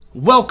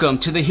Welcome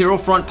to the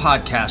HeroFront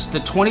podcast, the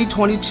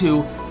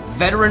 2022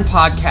 Veteran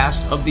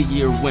Podcast of the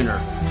Year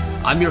winner.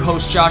 I'm your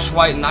host, Josh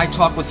White, and I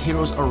talk with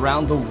heroes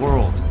around the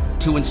world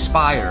to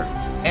inspire,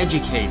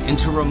 educate, and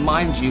to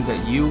remind you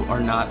that you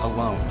are not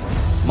alone.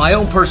 My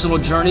own personal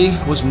journey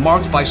was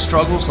marked by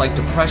struggles like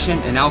depression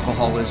and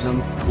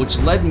alcoholism, which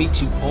led me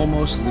to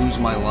almost lose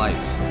my life.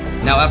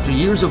 Now, after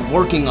years of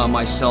working on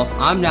myself,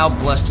 I'm now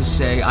blessed to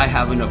say I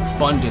have an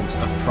abundance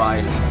of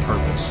pride and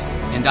purpose,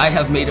 and I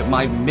have made it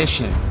my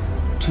mission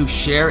to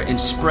share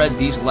and spread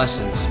these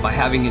lessons by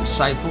having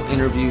insightful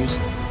interviews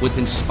with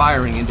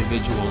inspiring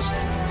individuals,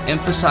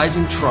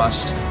 emphasizing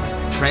trust,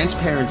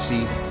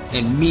 transparency,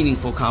 and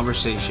meaningful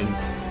conversation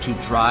to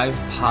drive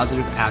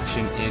positive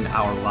action in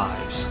our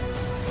lives.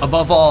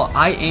 Above all,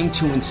 I aim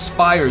to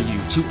inspire you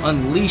to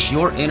unleash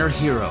your inner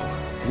hero.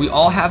 We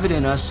all have it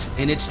in us,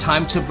 and it's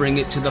time to bring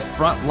it to the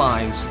front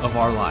lines of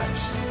our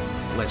lives.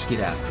 Let's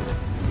get after it.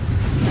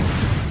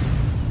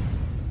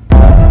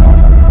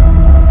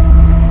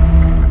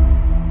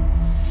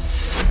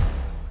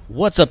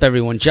 What's up,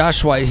 everyone?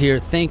 Josh White here.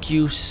 Thank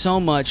you so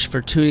much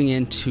for tuning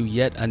in to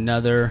yet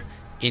another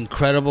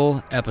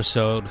incredible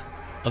episode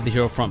of the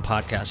HeroFront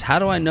podcast. How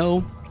do I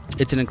know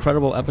it's an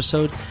incredible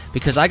episode?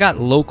 Because I got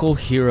local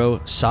hero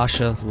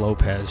Sasha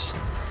Lopez,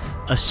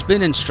 a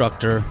spin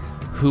instructor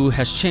who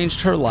has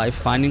changed her life,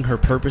 finding her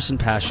purpose and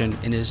passion,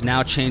 and is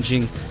now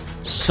changing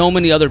so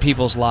many other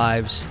people's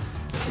lives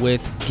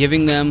with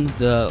giving them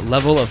the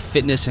level of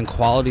fitness and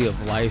quality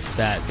of life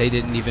that they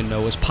didn't even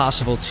know was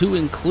possible, to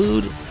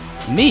include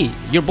me,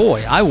 your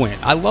boy. I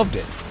went. I loved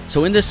it.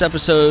 So in this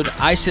episode,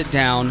 I sit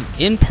down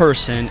in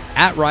person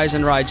at Rise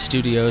and Ride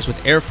Studios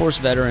with Air Force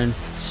veteran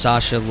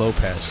Sasha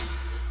Lopez,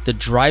 the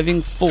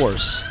driving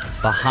force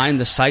behind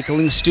the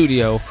cycling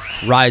studio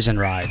Rise and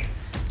Ride.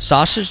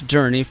 Sasha's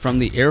journey from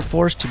the Air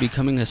Force to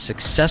becoming a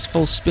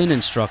successful spin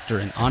instructor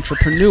and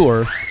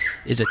entrepreneur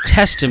is a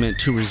testament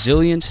to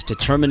resilience,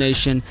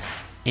 determination,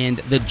 and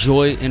the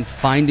joy in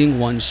finding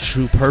one's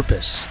true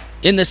purpose.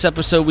 In this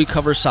episode, we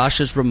cover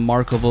Sasha's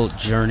remarkable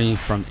journey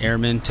from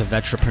airman to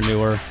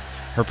veteranpreneur,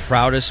 her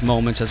proudest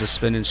moments as a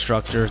spin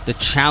instructor, the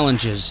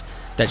challenges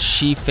that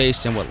she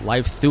faced and what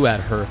life threw at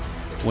her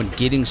when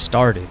getting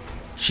started.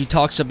 She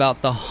talks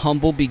about the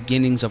humble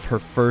beginnings of her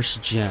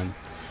first gym,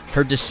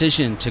 her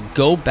decision to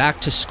go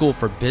back to school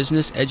for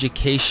business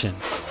education,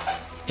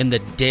 and the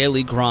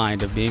daily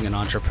grind of being an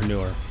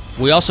entrepreneur.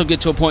 We also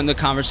get to a point in the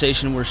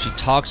conversation where she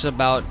talks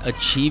about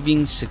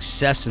achieving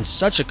success in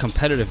such a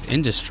competitive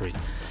industry.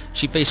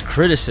 She faced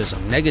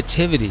criticism,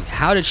 negativity.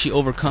 How did she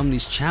overcome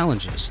these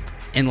challenges?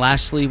 And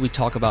lastly, we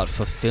talk about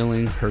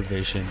fulfilling her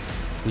vision.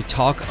 We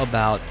talk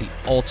about the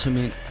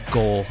ultimate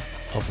goal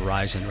of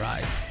Rise and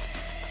Ride.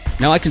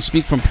 Now, I can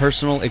speak from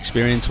personal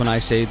experience when I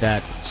say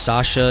that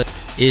Sasha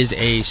is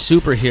a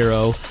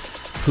superhero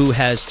who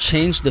has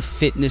changed the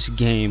fitness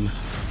game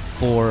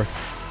for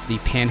the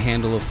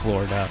panhandle of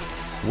Florida,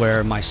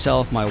 where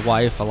myself, my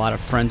wife, a lot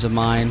of friends of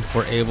mine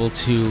were able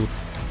to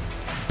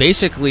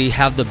basically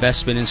have the best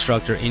spin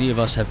instructor any of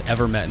us have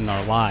ever met in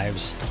our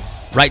lives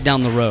right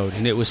down the road.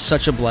 And it was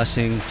such a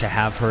blessing to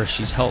have her.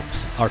 She's helped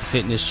our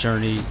fitness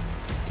journey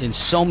in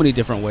so many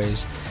different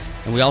ways.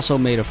 And we also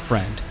made a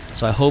friend.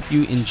 So I hope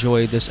you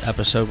enjoyed this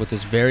episode with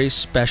this very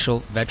special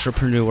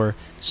veteranpreneur,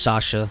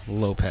 Sasha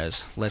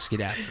Lopez. Let's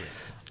get after it.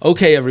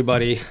 Okay,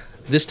 everybody,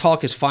 this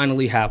talk is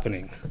finally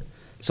happening.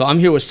 So I'm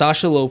here with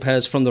Sasha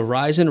Lopez from the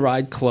Rise and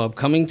Ride Club,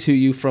 coming to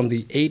you from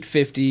the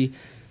 850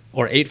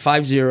 Elite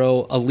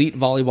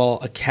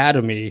Volleyball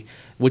Academy,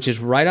 which is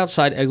right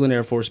outside Eglin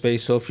Air Force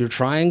Base. So if you're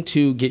trying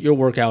to get your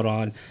workout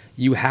on,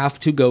 you have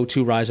to go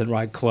to Rise and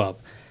Ride Club.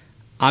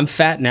 I'm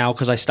fat now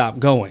because I stopped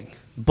going.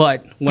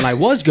 But when I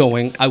was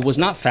going, I was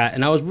not fat,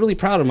 and I was really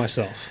proud of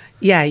myself.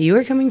 Yeah, you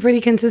were coming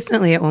pretty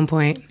consistently at one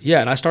point.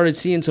 Yeah, and I started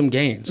seeing some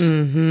gains.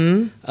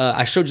 Mm-hmm.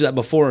 I showed you that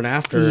before and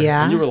after.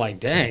 Yeah. And you were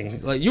like,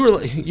 dang. Like you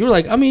were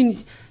like, I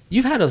mean,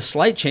 you've had a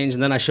slight change,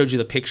 and then I showed you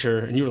the picture,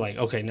 and you were like,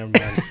 okay, never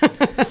mind.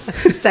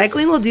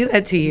 Cycling will do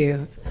that to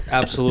you.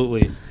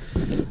 Absolutely.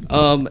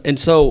 And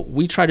so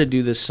we try to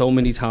do this so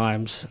many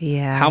times.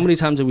 Yeah. How many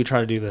times did we try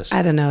to do this?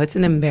 I don't know. It's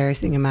an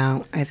embarrassing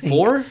amount, I think.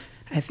 4?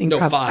 I think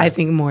 5. I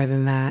think more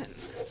than that.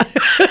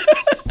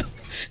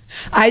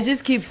 I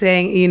just keep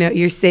saying,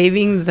 you're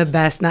saving the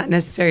best, not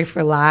necessarily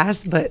for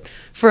last, but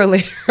for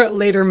a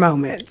later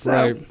moment. So.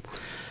 Right.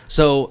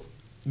 So,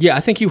 yeah, I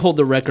think you hold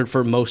the record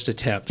for most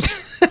attempts.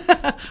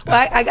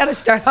 Well, I got to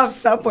start off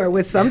somewhere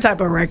with some type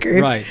of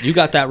record. Right. You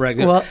got that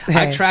record. Well,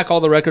 hey. I track all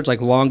the records,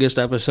 like longest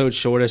episode,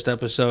 shortest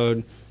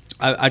episode.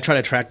 I try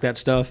to track that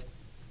stuff.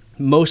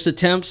 Most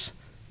attempts,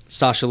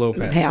 Sasha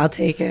Lopez. Hey, I'll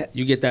take it.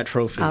 You get that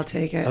trophy. I'll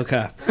take it.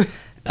 Okay.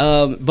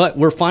 But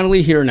we're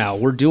finally here now.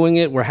 We're doing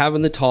it. We're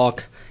having the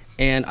talk.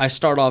 And I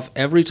start off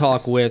every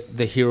talk with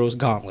the Hero's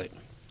Gauntlet.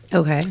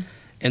 Okay.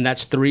 And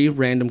that's 3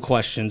 random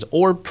questions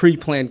or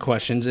pre-planned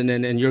questions. And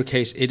then in your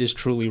case, it is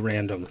truly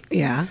random.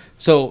 Yeah.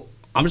 So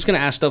I'm just going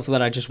to ask stuff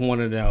that I just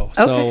want to know.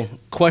 Okay. So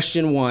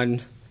question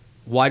 1,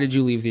 Why did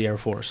you leave the Air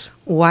Force?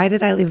 Why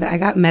did I leave? I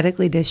got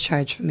medically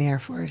discharged from the Air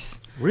Force.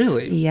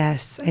 Really?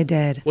 Yes, I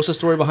did. What's the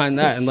story behind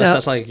that? Unless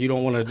that's like, you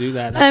don't want to do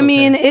that. I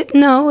mean,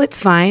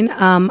 it's fine.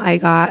 I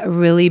got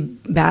really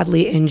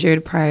badly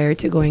injured prior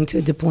to going to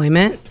a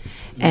deployment.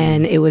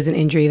 And it was an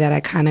injury that I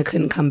kind of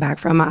couldn't come back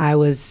from. I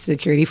was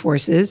security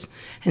forces.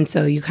 And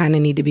so you kind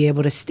of need to be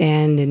able to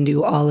stand and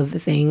do all of the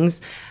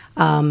things.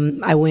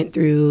 I went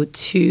through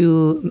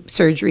 2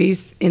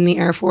 surgeries in the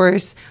Air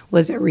Force,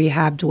 wasn't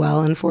rehabbed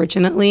well,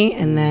 unfortunately.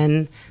 And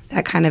then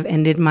that kind of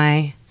ended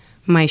my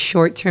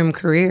short-term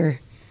career.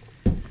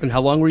 And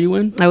how long were you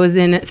in? I was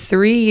in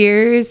 3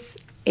 years,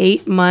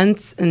 8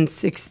 months, and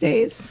 6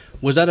 days.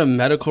 Was that a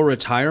medical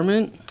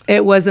retirement?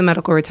 It was a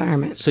medical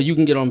retirement. So you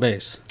can get on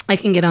base? I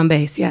can get on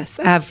base, yes.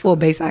 I have full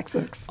base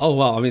access. Oh,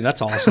 wow. I mean,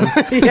 that's awesome.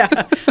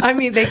 Yeah. I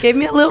mean, they gave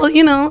me a little,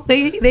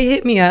 they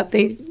hit me up.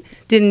 They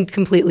didn't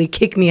completely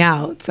kick me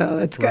out, so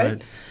that's good.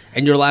 Right.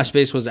 And your last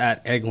base was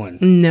at Eglin?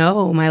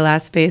 No, my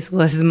last base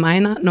was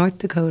Minot, North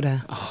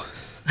Dakota. Oh.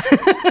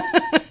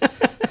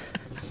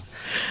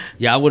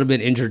 Yeah, I would have been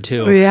injured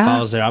too if I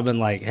was there. I've been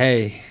like,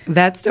 hey.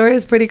 That story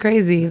is pretty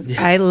crazy.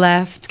 Yeah. I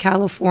left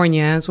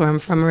California, that's where I'm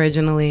from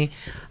originally,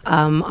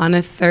 on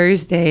a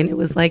Thursday, and it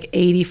was like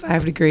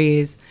 85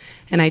 degrees.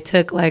 And I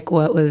took like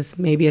what was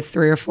maybe a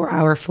 3 or 4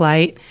 hour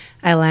flight.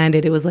 I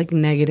landed, it was like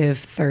negative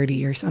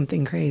 30 or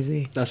something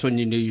crazy. That's when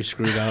you knew you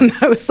screwed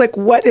up. I was like,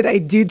 what did I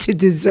do to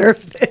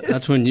deserve this?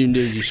 That's when you knew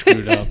you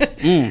screwed up.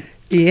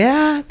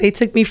 Yeah, they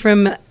took me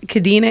from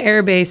Kadena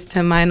Air Base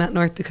to Minot,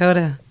 North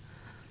Dakota.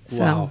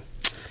 So. Wow.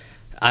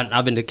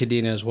 I've been to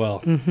Kadena as well.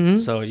 Mm-hmm.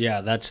 So,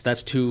 yeah,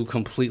 that's 2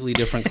 completely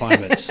different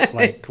climates,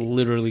 like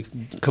literally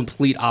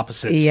complete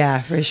opposites.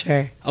 Yeah, for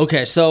sure.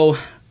 Okay, so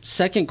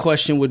second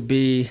question would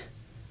be,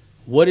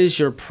 what is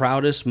your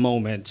proudest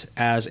moment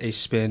as a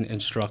spin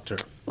instructor?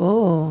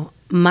 Oh,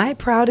 my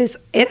proudest,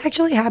 it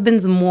actually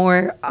happens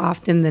more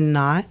often than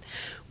not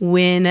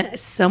when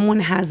someone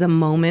has a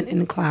moment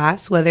in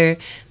class, whether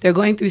they're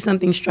going through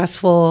something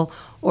stressful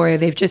or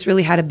they've just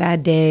really had a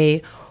bad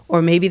day,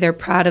 or maybe they're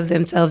proud of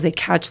themselves, they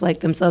catch like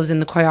themselves in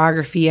the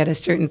choreography at a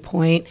certain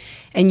point,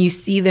 and you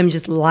see them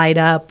just light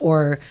up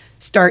or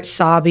start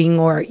sobbing,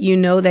 or you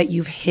know that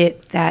you've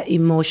hit that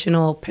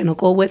emotional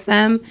pinnacle with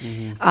them.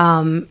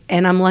 Mm-hmm.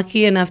 And I'm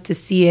lucky enough to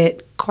see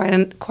it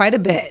quite a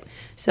bit.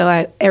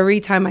 So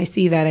every time I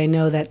see that, I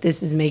know that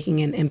this is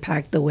making an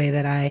impact the way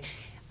that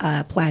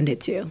I planned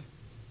it to.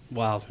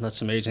 Wow,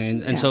 that's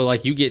amazing. And so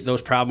like you get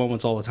those proud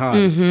moments all the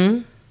time.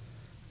 Mm-hmm.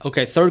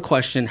 Okay, third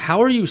question.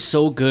 How are you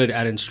so good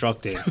at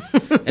instructing?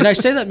 And I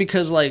say that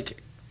because,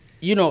 like,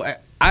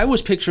 I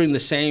was picturing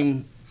the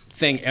same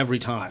thing every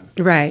time.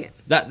 Right.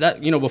 That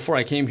before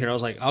I came here, I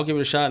was like, I'll give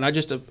it a shot. And I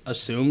just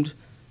assumed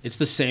it's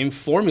the same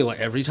formula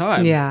every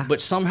time. Yeah.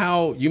 But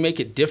somehow you make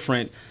it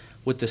different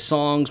with the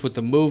songs, with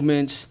the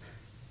movements.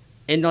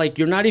 And, like,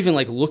 you're not even,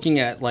 like, looking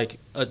at, like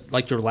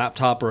your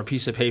laptop or a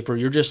piece of paper.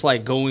 You're just,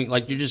 like,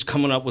 you're just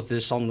coming up with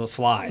this on the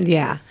fly.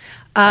 Yeah.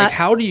 Like,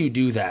 how do you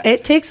do that?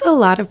 It takes a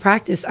lot of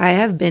practice. I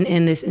have been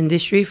in this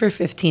industry for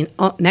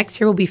next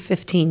year will be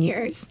 15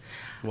 years.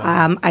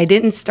 Wow. I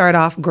didn't start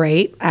off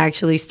great. I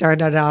actually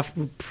started off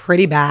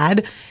pretty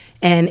bad.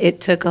 And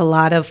it took a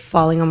lot of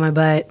falling on my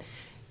butt.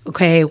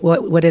 Okay,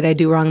 what did I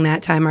do wrong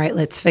that time? All right,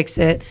 let's fix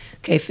it.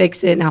 Okay,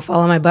 fix it. Now fall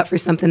on my butt for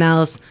something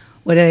else.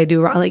 What did I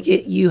do wrong? Like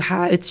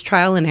it's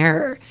trial and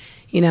error.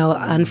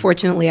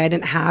 Unfortunately, I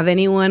didn't have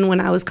anyone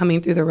when I was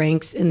coming through the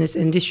ranks in this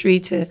industry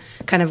to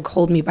kind of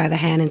hold me by the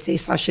hand and say,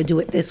 Sasha, do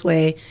it this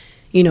way.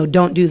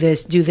 Don't do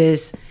this, do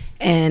this.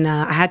 And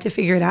I had to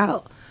figure it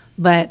out.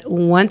 But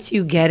once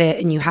you get it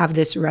and you have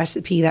this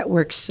recipe that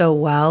works so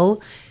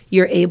well,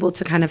 you're able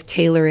to kind of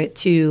tailor it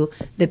to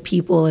the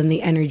people and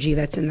the energy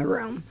that's in the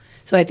room.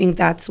 So I think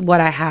that's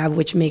what I have,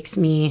 which makes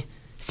me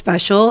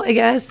special, I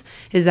guess,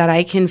 is that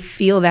I can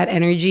feel that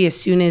energy as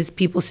soon as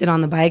people sit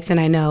on the bikes, and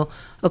I know,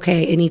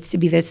 okay, it needs to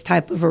be this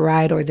type of a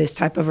ride or this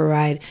type of a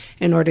ride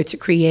in order to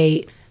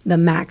create the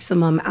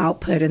maximum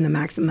output and the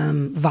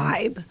maximum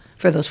vibe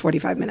for those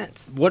 45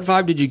 minutes. What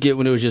vibe did you get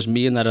when it was just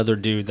me and that other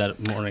dude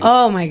that morning?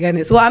 Oh my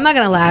goodness. Well, I'm not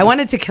going to lie. I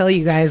wanted to kill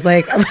you guys.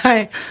 Like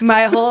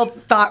my whole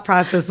thought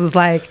process was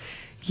like,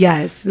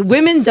 yes,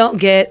 women don't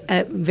get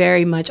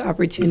very much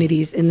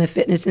opportunities in the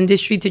fitness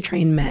industry to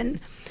train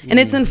men. And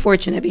it's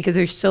unfortunate because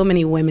there's so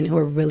many women who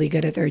are really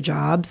good at their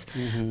jobs.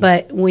 Mm-hmm.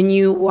 But when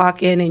you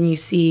walk in and you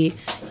see,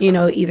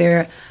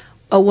 either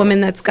a woman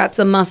that's got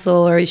some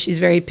muscle or she's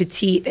very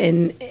petite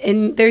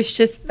and there's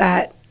just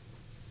that,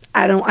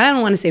 I don't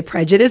want to say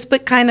prejudice,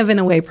 but kind of in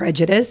a way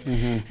prejudice.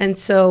 Mm-hmm. And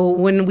so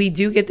when we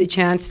do get the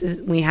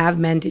chance, we have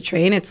men to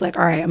train, it's like,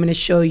 all right, I'm going to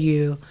show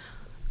you,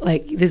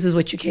 like, this is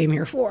what you came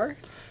here for.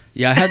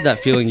 Yeah, I had that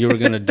feeling you were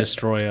going to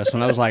destroy us.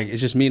 When I was like,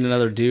 it's just me and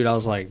another dude, I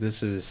was like,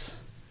 this is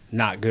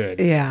not good.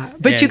 Yeah,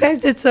 but you guys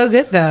did so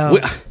good though.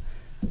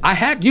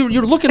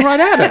 You're looking right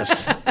at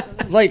us.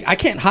 Like, I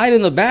can't hide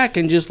in the back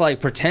and just like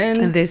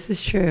pretend. This is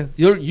true.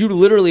 You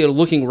literally are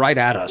looking right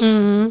at us.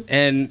 Mm-hmm.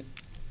 And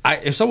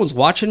if someone's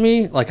watching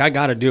me, like, I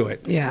got to do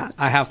it. Yeah,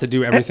 I have to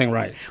do everything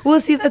right. Well,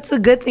 see, that's the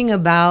good thing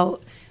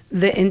about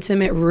the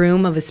intimate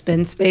room of a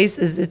spin space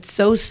is it's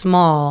so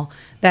small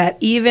that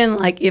even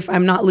like if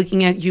I'm not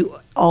looking at you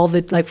for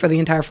the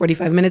entire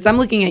 45 minutes, I'm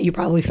looking at you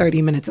probably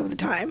 30 minutes of the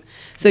time.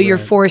 So you're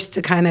forced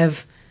to kind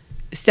of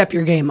step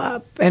your game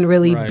up and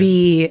really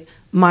be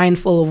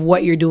mindful of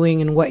what you're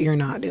doing and what you're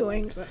not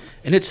doing. So.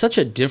 And it's such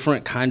a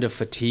different kind of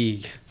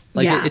fatigue.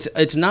 Like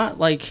it's not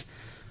like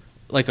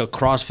a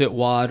CrossFit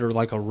WOD or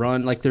like a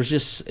run. Like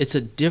it's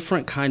a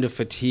different kind of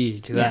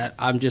fatigue that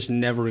I'm just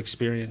never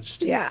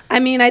experienced. Yeah. I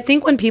mean, I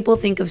think when people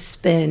think of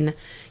spin,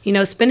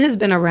 spin has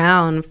been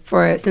around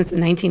since the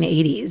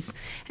 1980s.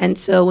 And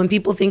so when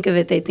people think of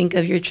it, they think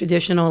of your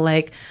traditional,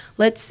 like,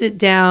 let's sit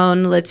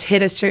down, let's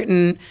hit a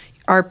certain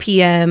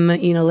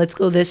RPM, let's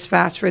go this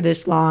fast for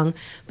this long.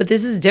 But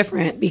this is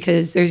different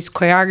because there's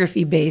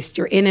choreography based.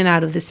 You're in and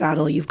out of the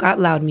saddle. You've got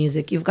loud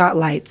music. You've got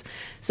lights.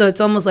 So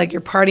it's almost like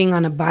you're partying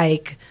on a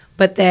bike.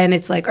 But then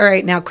it's like, all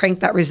right, now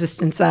crank that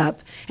resistance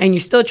up. And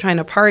you're still trying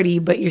to party,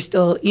 but you're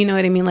still, you know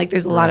what I mean? Like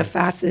there's a lot of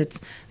facets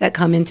that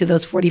come into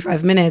those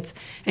 45 minutes.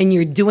 And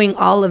you're doing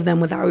all of them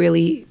without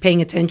really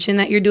paying attention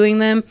that you're doing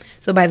them.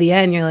 So by the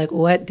end, you're like,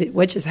 what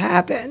just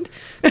happened?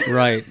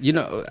 Right.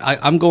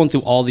 I'm going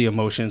through all the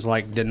emotions,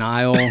 like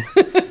denial,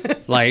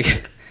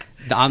 like...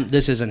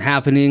 this isn't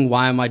happening.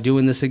 Why am I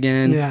doing this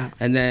again? Yeah.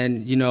 And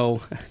then,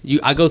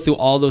 I go through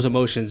all those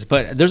emotions.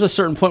 But there's a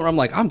certain point where I'm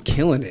like, I'm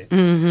killing it.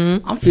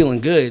 Mm-hmm. I'm feeling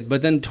good.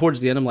 But then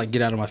towards the end, I'm like,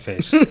 get out of my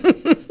face.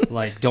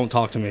 Like, don't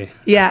talk to me.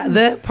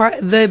 Yeah.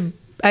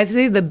 I'd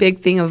say the big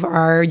thing of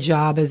our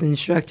job as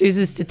instructors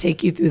is to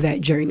take you through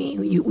that journey.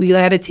 We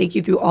got to take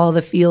you through all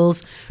the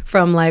feels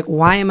from like,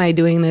 why am I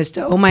doing this,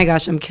 to, oh my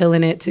gosh, I'm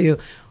killing it, to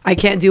I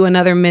can't do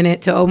another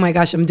minute, to, oh my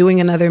gosh, I'm doing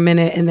another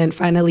minute. And then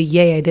finally,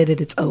 yay, I did it.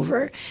 It's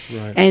over.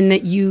 Right.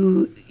 And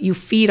you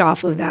feed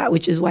off of that,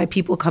 which is why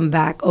people come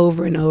back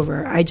over and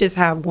over. I just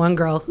have one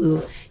girl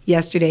who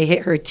yesterday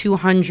hit her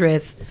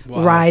 200th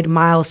ride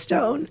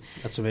milestone.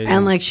 That's amazing.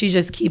 And like, she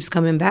just keeps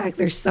coming back.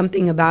 There's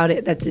something about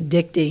it that's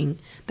addicting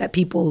that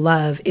people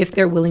love if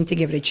they're willing to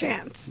give it a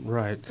chance.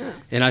 Right. Yeah.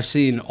 And I've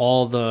seen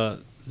all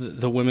the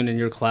women in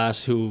your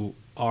class who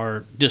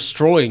are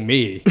destroying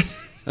me.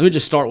 Let me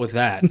just start with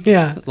that.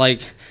 Yeah.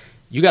 Like,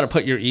 you got to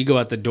put your ego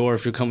at the door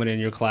if you're coming in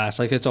your class.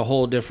 Like, it's a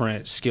whole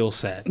different skill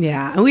set.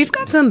 Yeah. And we've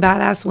got some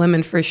badass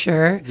women for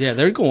sure. Yeah,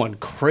 they're going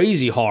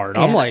crazy hard.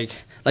 Yeah. I'm like,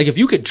 if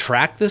you could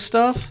track this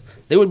stuff,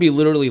 they would be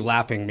literally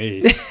lapping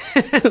me.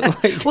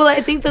 Well,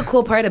 I think the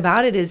cool part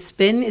about it is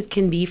spin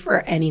can be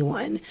for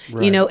anyone.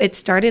 Right. It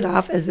started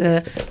off as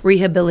a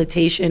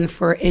rehabilitation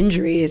for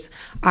injuries.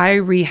 I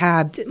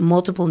rehabbed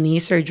multiple knee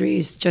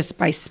surgeries just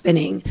by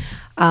spinning.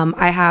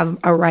 I have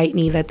a right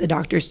knee that the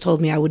doctors told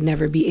me I would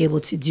never be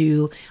able to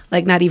do,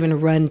 like not even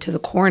run to the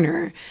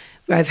corner.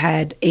 I've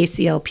had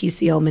ACL,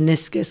 PCL,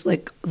 meniscus,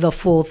 like the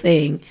full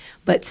thing.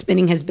 But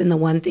spinning has been the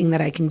one thing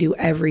that I can do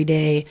every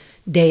day,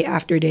 day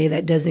after day,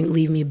 that doesn't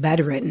leave me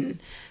bedridden,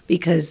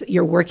 because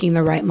you're working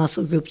the right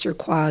muscle groups, your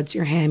quads,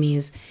 your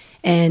hammies.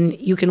 And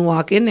you can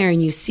walk in there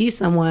and you see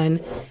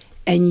someone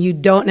and you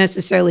don't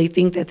necessarily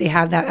think that they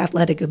have that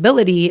athletic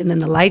ability. And then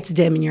the lights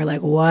dim and you're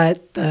like,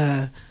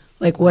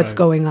 what's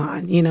going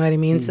on? You know what I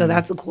mean? Mm-hmm. So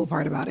that's the cool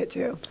part about it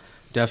too.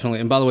 Definitely.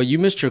 And by the way, you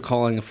missed your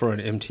calling for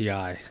an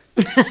MTI.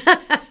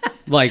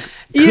 Like,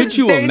 could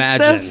you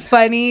imagine?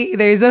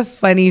 There's a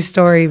funny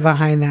story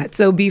behind that.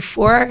 So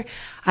before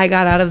I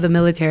got out of the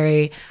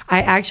military,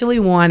 I actually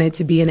wanted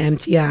to be an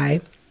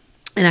MTI.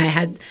 And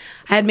I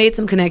had made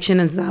some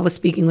connections, and I was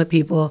speaking with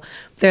people.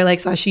 They're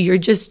like, Sasha, you're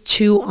just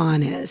too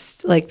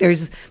honest. Like,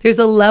 there's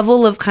a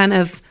level of kind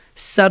of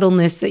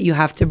subtleness that you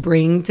have to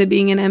bring to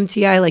being an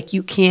MTI. Like,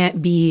 you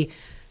can't be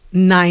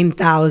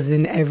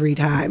 9,000 every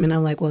time. And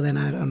I'm like, well, then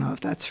I don't know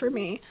if that's for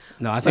me.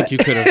 No, I think you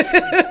could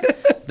have.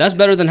 That's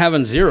better than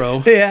having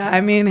 0. Yeah, I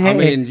mean,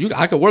 hey.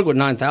 I could work with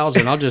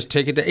 9,000. I'll just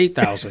take it to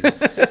 8,000.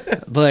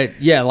 But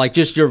yeah, like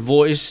just your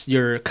voice,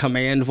 your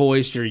command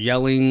voice, your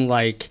yelling,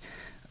 like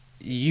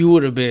you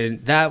would have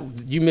been that.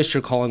 You missed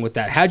your calling with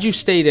that. Had you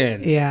stayed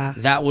in, yeah,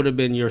 that would have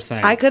been your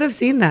thing. I could have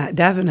seen that.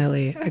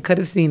 Definitely, I could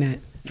have seen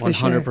it.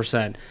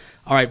 100%.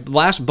 All right,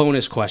 last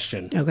bonus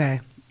question. Okay.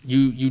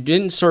 You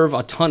didn't serve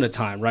a ton of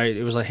time, right?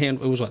 It was what,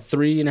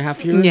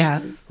 3.5 years? Yeah,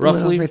 roughly? A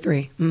little over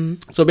 3.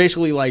 Mm-hmm. So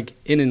basically like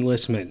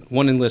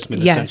one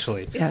enlistment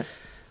essentially. Yes.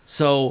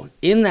 So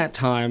in that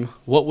time,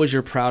 what was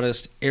your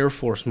proudest Air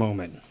Force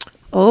moment?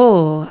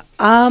 Oh,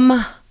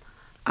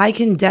 I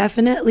can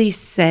definitely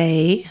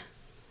say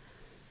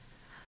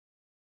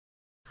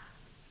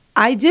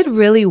I did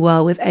really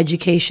well with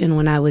education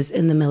when I was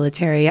in the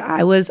military.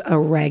 I was a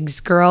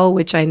regs girl,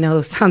 which I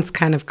know sounds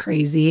kind of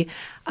crazy.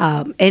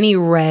 Any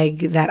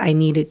reg that I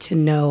needed to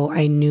know,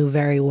 I knew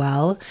very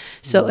well.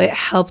 So it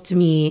helped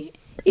me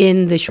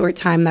in the short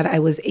time that I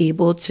was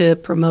able to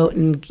promote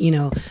and,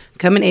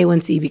 become an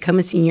A1C, become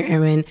a senior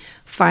airman,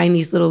 find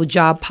these little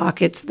job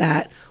pockets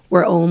that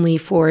were only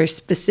for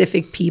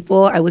specific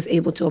people. I was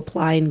able to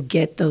apply and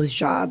get those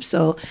jobs.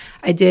 So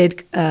I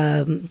did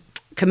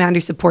commander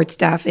support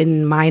staff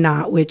in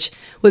Minot, which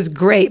was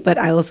great, but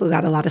I also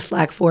got a lot of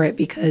slack for it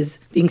because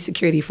being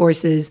security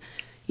forces,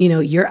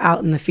 you're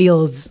out in the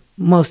fields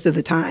most of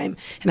the time.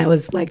 And I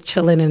was like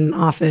chilling in an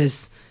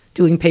office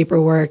doing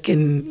paperwork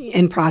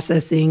and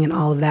processing and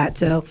all of that.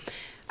 So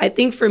I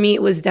think for me,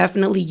 it was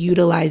definitely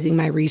utilizing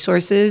my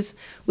resources,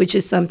 which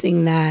is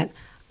something that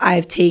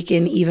I've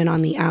taken even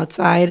on the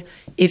outside.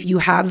 If you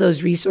have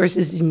those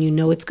resources and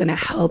it's going to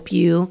help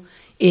you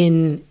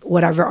in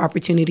whatever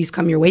opportunities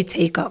come your way,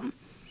 take them.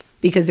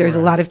 Because there's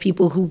a lot of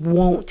people who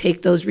won't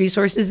take those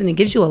resources, and it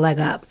gives you a leg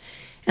up.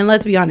 And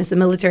let's be honest, the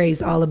military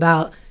is all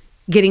about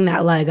getting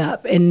that leg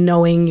up and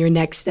knowing your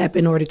next step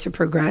in order to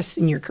progress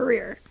in your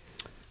career.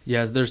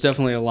 Yeah, there's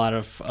definitely a lot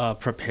of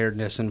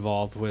preparedness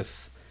involved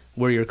with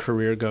where your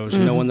career goes,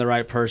 knowing the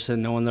right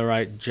person, knowing the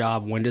right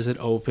job, when does it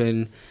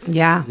open.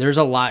 Yeah. There's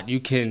a lot you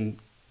can,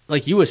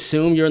 like, you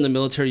assume you're in the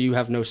military, you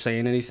have no say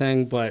in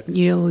anything, but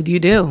you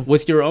do.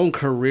 With your own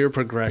career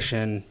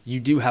progression, you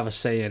do have a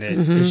say in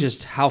it. It's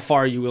just how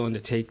far are you willing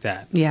to take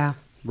that? Yeah.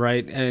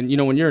 Right? And,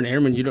 when you're an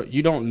airman,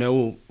 you don't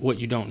know what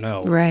you don't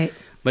know. Right.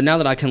 But now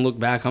that I can look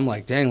back, I'm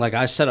like, dang, like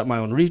I set up my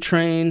own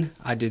retrain.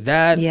 I did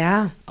that.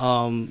 Yeah.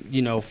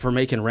 For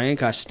making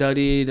rank, I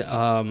studied.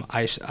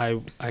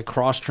 I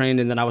cross-trained,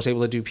 and then I was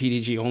able to do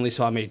PDG only,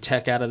 so I made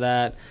tech out of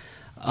that.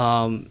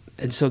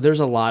 And so there's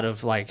a lot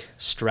of like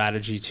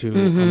strategy to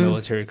a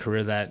military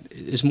career that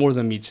is more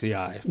than meets the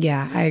eye.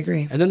 Yeah, I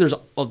agree. And then there's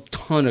a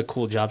ton of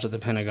cool jobs at the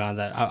Pentagon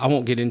that I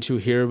won't get into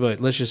here, but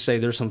let's just say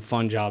there's some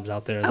fun jobs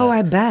out there. Oh,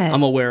 I bet.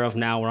 I'm aware of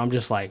now where I'm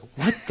just like,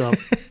 what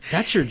the?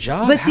 That's your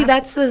job? But see,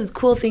 that's the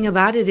cool thing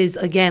about it is,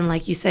 again,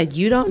 like you said,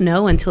 you don't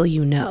know until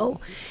you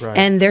know. Right.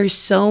 And there's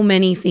so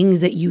many things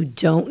that you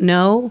don't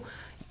know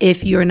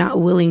if you're not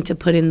willing to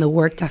put in the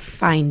work to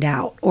find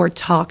out or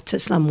talk to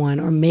someone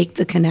or make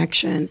the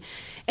connection.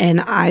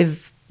 And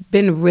I've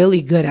been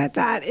really good at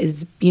that,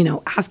 is,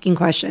 asking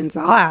questions.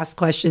 I'll ask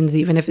questions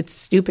even if it's a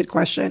stupid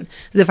question.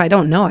 Because if I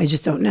don't know, I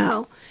just don't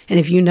know. And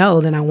if you know,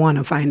 then I want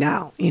to find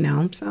out,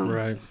 so.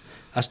 Right.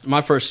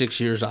 My first 6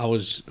 years, I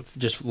was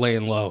just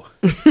laying low.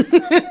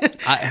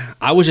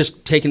 I was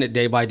just taking it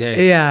day by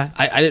day. Yeah.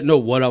 I didn't know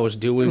what I was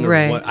doing. Or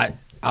right. what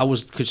I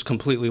was just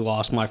completely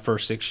lost my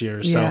first 6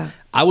 years. Yeah. So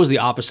I was the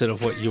opposite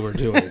of what you were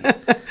doing.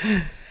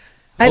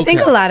 I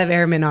think a lot of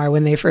airmen are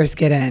when they first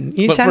get in.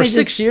 But for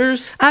 6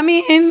 years? I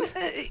mean,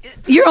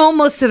 you're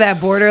almost to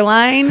that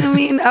borderline. I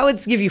mean, I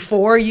would give you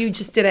 4. You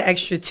just did an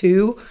extra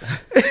 2.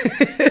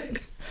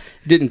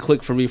 Didn't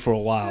click for me for a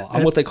while.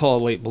 I'm what they call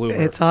a late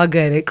bloomer. It's all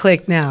good. It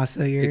clicked now,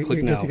 so you're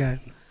good to go.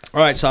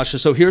 All right, Sasha.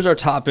 So here's our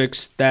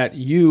topics that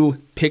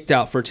you picked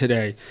out for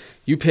today.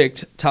 You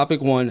picked topic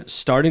 1,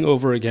 starting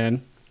over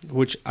again,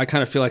 which I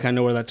kind of feel like I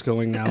know where that's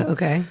going now.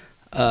 Okay.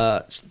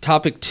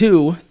 Topic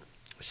 2,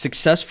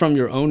 success from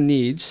your own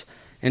needs.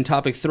 And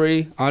topic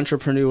 3,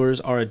 entrepreneurs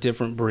are a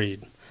different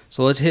breed.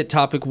 So let's hit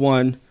topic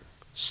 1,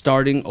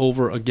 starting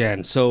over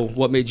again. So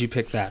what made you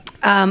pick that?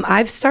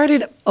 I've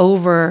started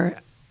over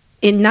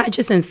not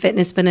just in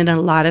fitness, but in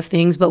a lot of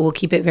things, but we'll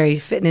keep it very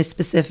fitness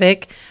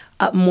specific,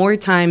 more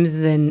times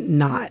than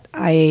not.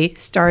 I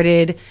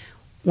started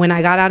when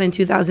I got out in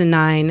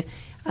 2009.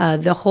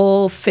 The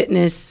whole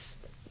fitness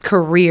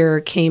career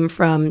came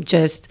from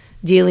just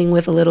dealing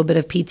with a little bit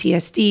of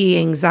PTSD,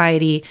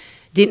 anxiety,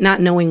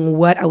 not knowing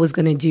what I was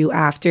going to do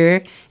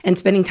after, and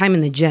spending time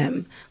in the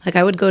gym. Like,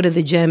 I would go to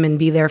the gym and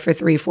be there for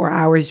 3-4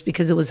 hours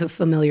because it was a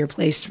familiar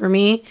place for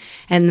me.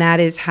 And that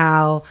is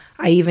how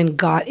I even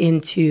got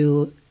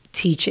into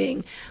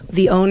teaching.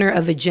 The owner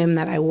of a gym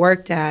that I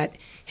worked at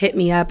hit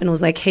me up and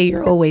was like, hey,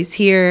 you're always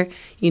here.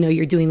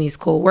 You're doing these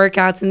cool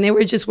workouts. And they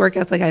were just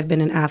workouts like I've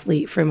been an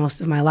athlete for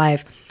most of my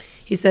life.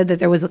 He said that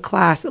there was a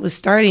class that was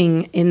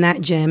starting in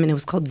that gym, and it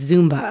was called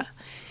Zumba.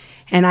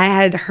 And I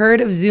had heard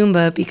of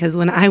Zumba because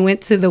when I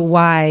went to the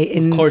Y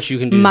in Of course you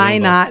can do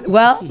Zumba.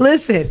 Well,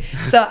 listen.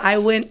 So I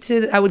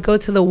would go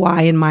to the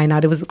Y in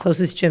Minot. It was the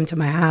closest gym to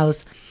my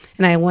house.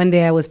 And one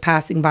day I was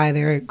passing by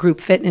their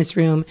group fitness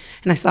room,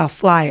 and I saw a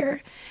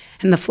flyer.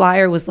 And the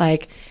flyer was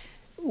like,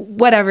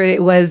 whatever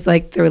it was,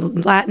 like their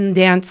Latin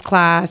dance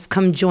class,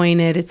 come join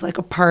it. It's like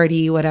a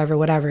party,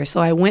 whatever.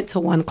 So I went to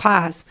one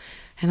class,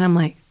 and I'm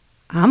like,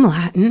 I'm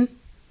Latin.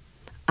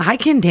 I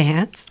can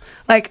dance.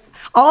 Like,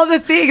 all the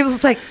things.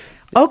 It's like,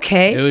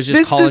 okay. It was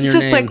just calling your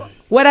name. Like,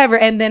 whatever.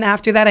 And then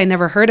after that, I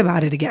never heard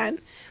about it again.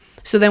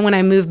 So then when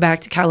I moved back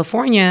to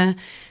California,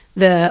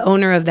 the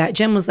owner of that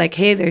gym was like,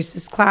 hey, there's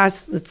this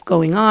class that's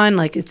going on.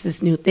 Like, it's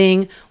this new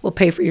thing. We'll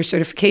pay for your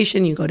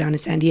certification. You go down to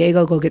San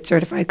Diego, go get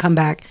certified, come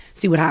back,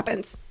 see what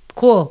happens.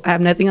 Cool. I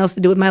have nothing else to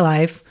do with my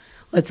life.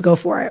 Let's go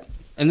for it.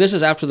 And this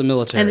is after the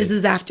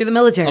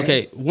military.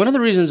 Okay. One of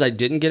the reasons I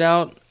didn't get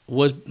out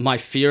was my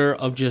fear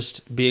of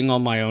just being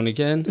on my own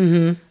again.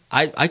 Mm-hmm.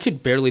 I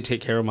could barely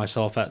take care of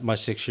myself at my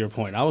 6-year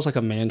point. I was like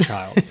a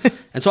man-child.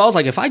 And so I was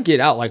like, if I get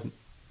out, like,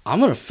 I'm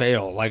going to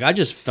fail. Like, I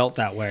just felt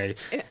that way.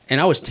 And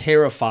I was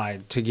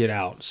terrified to get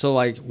out. So,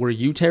 like, were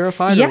you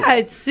terrified? Yeah,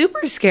 it's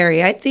super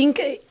scary. I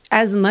think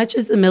as much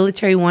as the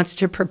military wants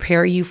to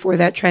prepare you for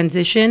that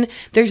transition,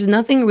 there's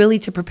nothing really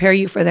to prepare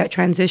you for that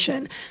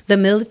transition. The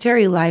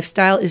military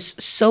lifestyle is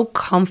so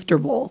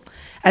comfortable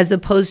as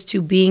opposed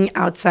to being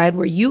outside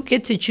where you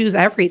get to choose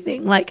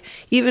everything. Like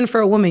even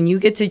for a woman, you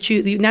get to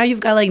choose. Now you've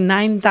got like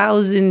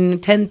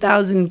 9,000,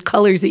 10,000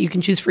 colors that you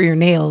can choose for your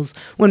nails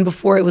when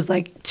before it was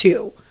like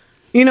 2.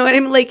 You know what I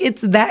mean? Like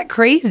it's that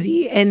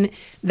crazy. And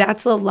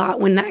that's a lot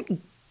when that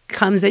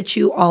comes at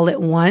you all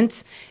at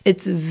once.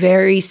 It's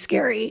very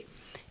scary.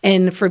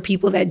 And for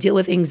people that deal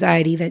with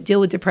anxiety, that deal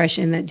with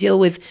depression, that deal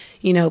with,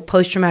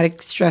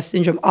 post-traumatic stress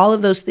syndrome, all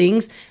of those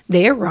things,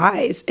 they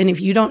arise. And if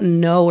you don't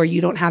know or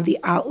you don't have the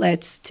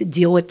outlets to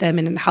deal with them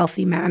in a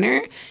healthy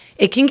manner,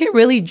 it can get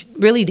really,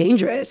 really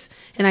dangerous.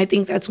 And I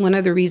think that's one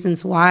of the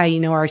reasons why,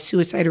 our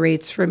suicide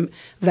rates from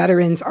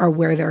veterans are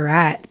where they're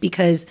at,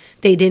 because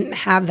they didn't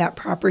have that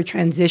proper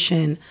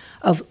transition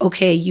of,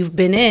 okay, you've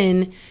been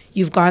in,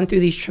 you've gone through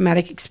these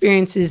traumatic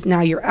experiences,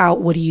 now you're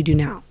out, what do you do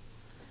now?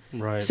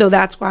 Right. So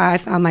that's why I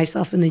found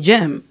myself in the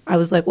gym. I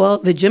was like, well,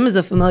 the gym is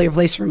a familiar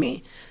place for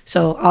me.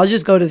 So I'll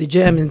just go to the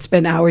gym and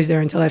spend hours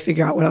there until I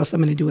figure out what else I'm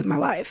going to do with my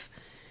life.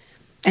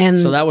 And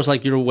so that was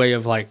like your way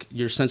of like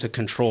your sense of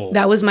control.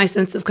 That was my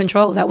sense of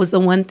control. That was the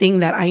one thing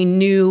that I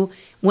knew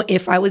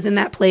if I was in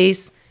that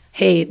place,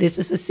 hey, this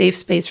is a safe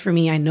space for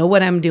me. I know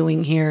what I'm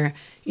doing here.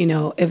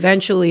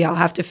 Eventually I'll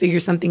have to figure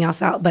something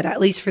else out. But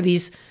at least for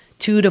these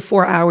 2 to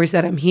 4 hours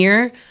that I'm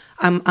here,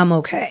 I'm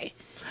okay.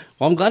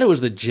 Well, I'm glad it was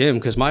the gym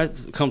because my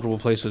comfortable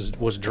place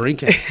was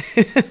drinking.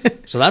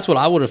 So that's what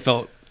I would have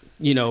felt,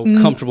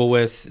 comfortable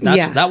with.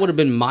 That would have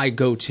been my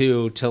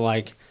go-to to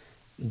like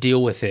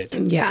deal with it.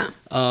 Yeah.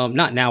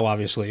 Not now,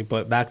 obviously,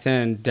 but back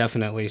then,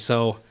 definitely.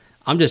 So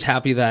I'm just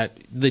happy that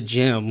the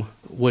gym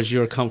was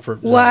your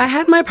comfort zone. Well, I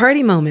had my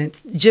party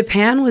moments.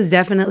 Japan was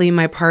definitely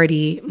my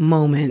party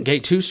moment.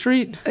 Gate 2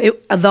 Street?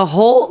 The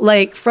whole,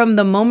 like from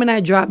the moment I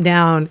dropped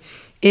down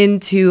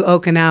into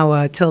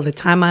Okinawa till the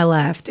time I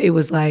left, it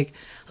was like,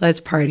 let's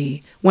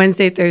party.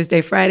 Wednesday, Thursday,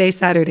 Friday,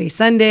 Saturday,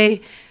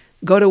 Sunday.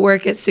 Go to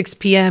work at 6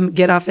 p.m.,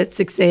 get off at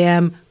 6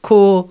 a.m.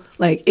 Cool.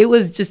 Like, it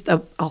was just a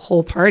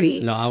whole party.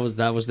 No,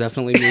 that was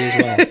definitely me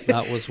as well.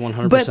 That was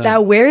 100%. But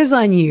that wears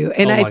on you.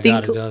 And I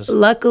think, God, it does.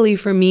 Luckily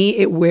for me,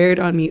 it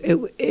wore on me.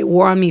 It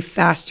wore on me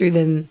faster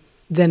than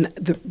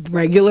the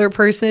regular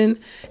person.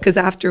 Because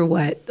after,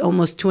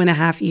 almost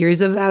 2.5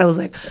 years of that, I was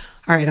like,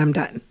 all right, I'm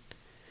done.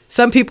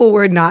 Some people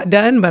were not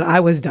done, but I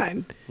was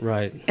done.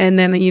 Right. And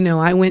then,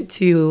 I went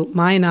to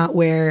Minot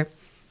where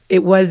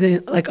it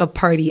wasn't like a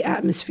party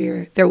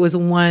atmosphere. There was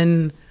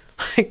one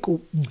like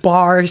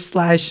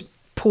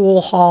bar/pool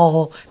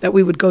hall that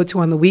we would go to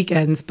on the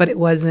weekends, but it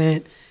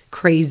wasn't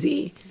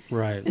crazy.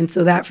 Right. And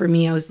so that for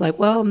me, I was like,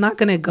 well, I'm not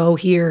going to go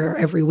here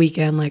every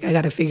weekend. Like I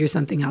got to figure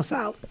something else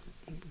out.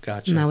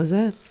 Gotcha. And that was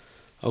it.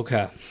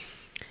 Okay.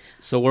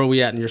 So where are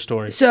we at in your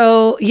story?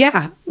 So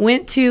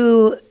went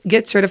to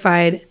get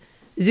certified.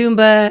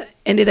 Zumba,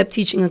 ended up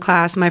teaching a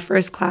class. My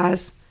first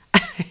class,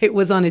 it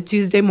was on a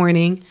Tuesday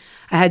morning.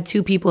 I had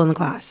 2 people in the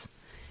class.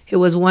 It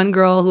was one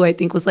girl who I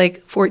think was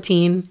like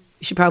 14.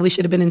 She probably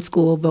should have been in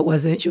school, but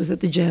wasn't. She was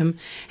at the gym.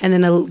 And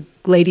then a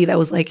lady that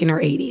was like in her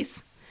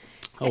 80s.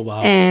 Oh,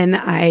 wow. And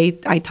I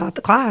taught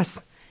the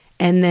class.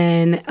 And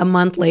then a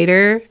month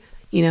later,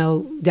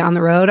 down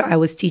the road, I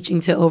was teaching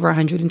to over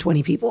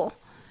 120 people.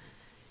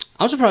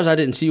 I'm surprised I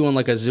didn't see you on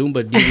like a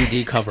Zumba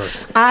DVD cover.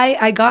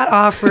 I got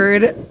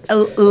offered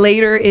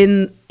later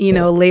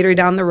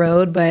down the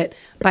road, but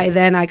by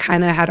then I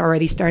kind of had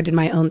already started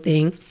my own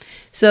thing.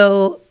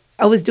 So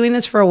I was doing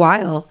this for a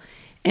while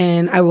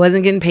and I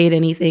wasn't getting paid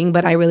anything,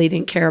 but I really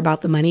didn't care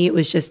about the money. It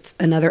was just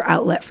another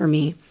outlet for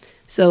me.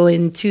 So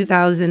in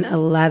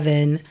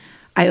 2011,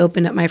 I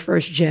opened up my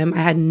first gym. I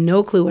had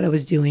no clue what I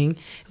was doing.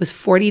 It was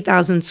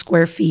 40,000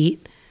 square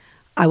feet.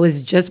 It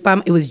was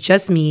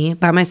just me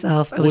by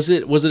myself. Was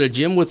it a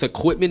gym with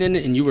equipment in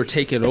it and you were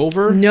taking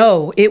over?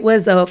 No, it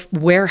was a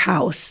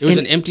warehouse. It was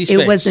an empty space.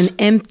 It was an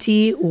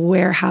empty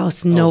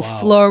warehouse. No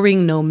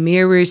flooring, no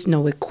mirrors,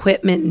 no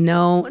equipment,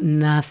 no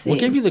nothing. What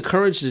gave you the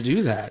courage to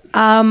do that?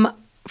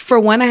 For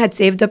one, I had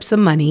saved up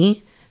some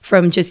money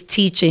from just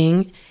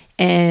teaching,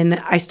 and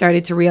I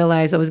started to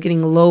realize I was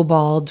getting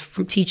lowballed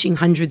from teaching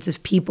hundreds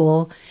of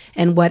people.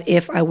 And what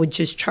if I would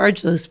just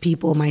charge those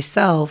people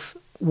myself?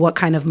 What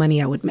kind of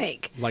money I would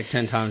make. Like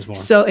 10 times more.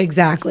 So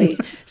exactly.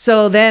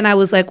 So then I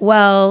was like,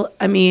 well,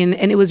 and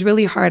it was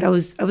really hard. I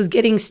was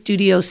getting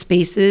studio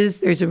spaces.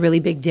 There's a really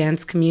big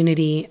dance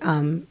community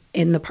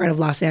in the part of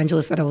Los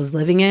Angeles that I was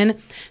living in.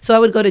 So I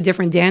would go to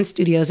different dance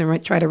studios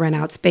and try to rent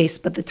out space.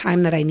 But the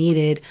time that I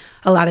needed,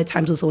 a lot of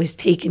times was always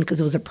taken because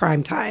it was a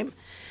prime time.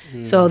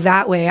 So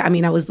that way,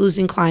 I was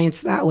losing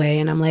clients that way.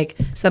 And I'm like,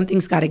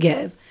 something's got to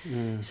give.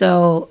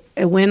 So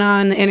I went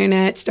on the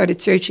internet,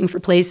 started searching for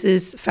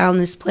places, found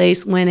this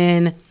place, went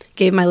in,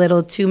 gave my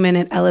little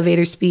 2-minute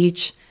elevator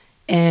speech.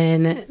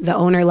 And the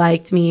owner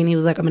liked me and he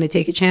was like, I'm going to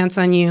take a chance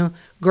on you.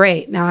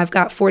 Great. Now I've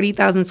got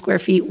 40,000 square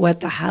feet.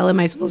 What the hell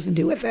am I supposed to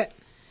do with it?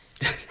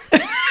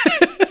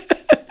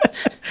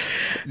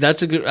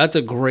 That's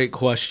a great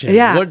question.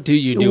 Yeah. What do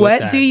you do with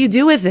that? What do you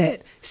do with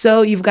it?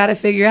 So you've got to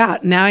figure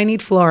out. Now I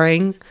need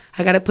flooring.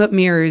 I got to put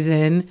mirrors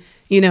in.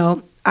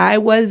 I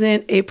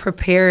wasn't a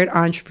prepared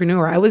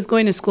entrepreneur. I was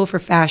going to school for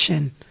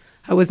fashion.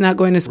 I was not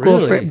going to school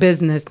for Really?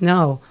 business.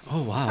 No.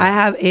 Oh, wow. I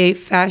have a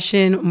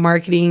fashion,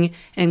 marketing,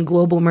 and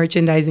global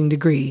merchandising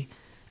degree,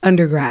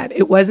 undergrad.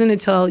 It wasn't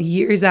until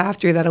years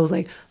after that I was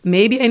like,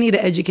 maybe I need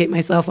to educate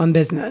myself on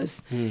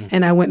business.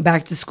 And I went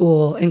back to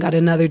school and got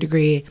another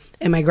degree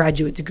and my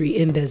graduate degree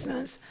in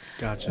business.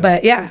 Gotcha.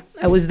 But yeah,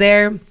 I was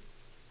there.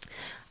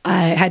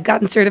 I had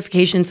gotten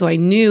certification, so I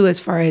knew as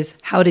far as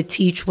how to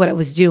teach what I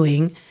was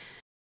doing.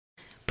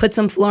 Put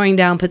some flooring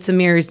down, put some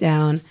mirrors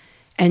down,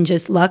 and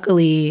just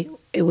luckily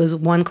it was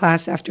one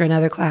class after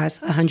another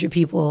class, 100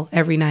 people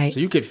every night. So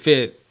you could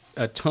fit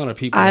a ton of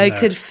people in I there.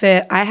 could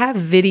fit. I have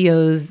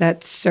videos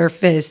that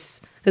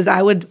surface because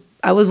I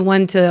was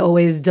one to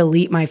always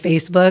delete my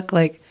Facebook.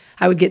 Like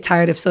I would get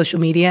tired of social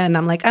media and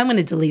I'm like, I'm going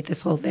to delete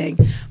this whole thing.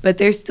 But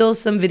there's still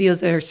some videos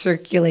that are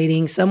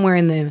circulating somewhere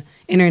in the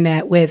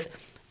internet with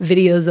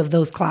videos of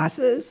those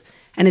classes.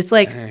 And it's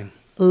like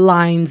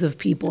lines of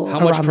people How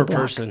around much the per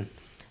block. person?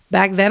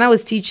 Back then I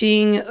was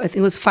teaching, I think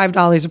it was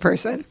 $5 a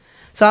person.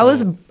 So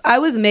I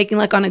was making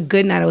like on a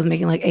good night, I was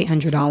making like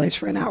 $800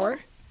 for an hour.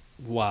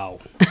 Wow.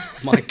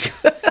 My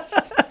God.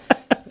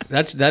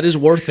 That is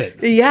worth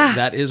it. Yeah.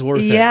 That is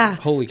worth it. Yeah.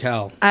 Holy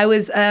cow. I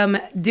was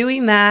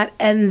doing that,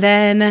 and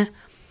then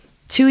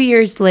 2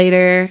 years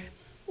later,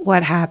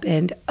 what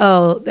happened?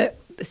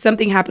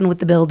 Something happened with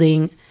the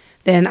building.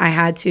 Then I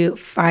had to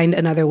find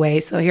another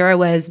way. So here I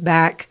was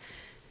back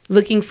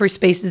looking for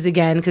spaces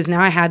again because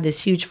now I had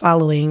this huge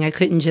following. I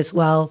couldn't just,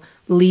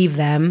 leave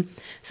them.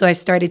 So I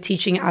started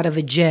teaching out of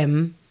a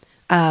gym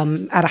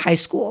at a high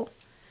school.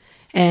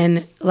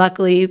 And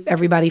luckily,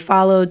 everybody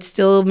followed,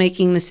 still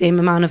making the same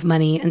amount of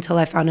money until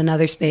I found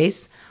another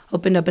space,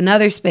 opened up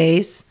another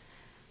space.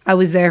 I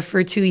was there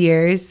for 2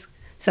 years.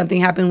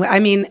 Something happened.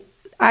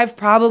 I've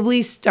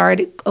probably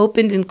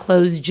opened and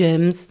closed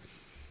gyms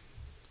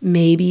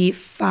maybe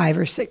 5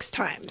 or 6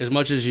 times. As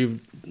much as you've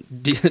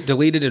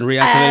deleted and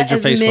reactivated your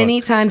Facebook. As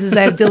many times as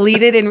I've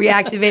deleted and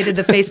reactivated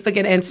the Facebook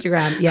and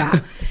Instagram.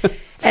 Yeah.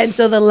 And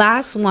so the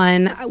last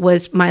one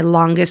was my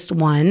longest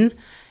one.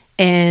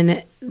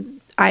 And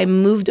I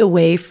moved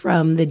away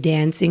from the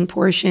dancing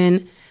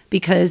portion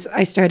because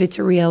I started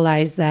to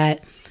realize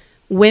that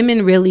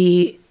women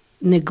really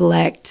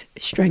neglect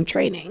strength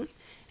training.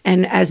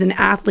 And as an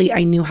athlete,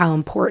 I knew how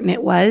important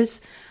it was.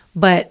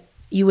 But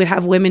you would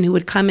have women who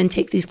would come and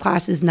take these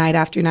classes night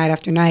after night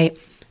after night,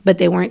 but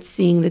they weren't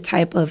seeing the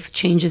type of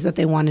changes that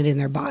they wanted in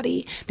their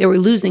body. They were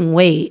losing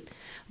weight,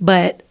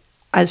 but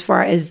as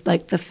far as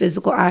like the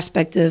physical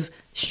aspect of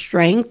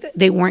strength,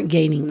 they weren't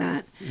gaining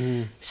that.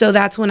 So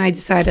that's when I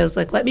decided, I was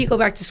like, let me go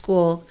back to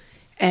school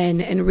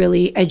and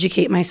really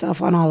educate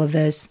myself on all of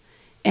this.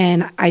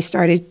 And I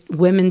started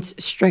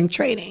women's strength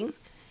training,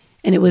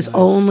 and it was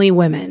only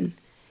women.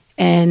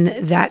 And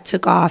that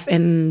took off,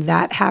 and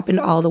that happened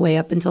all the way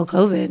up until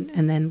COVID.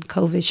 And then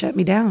COVID shut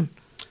me down.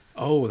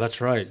 Oh, that's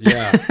right.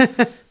 Yeah.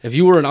 If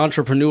you were an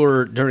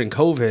entrepreneur during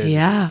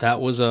COVID, that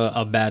was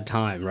a bad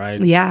time, right?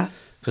 Yeah.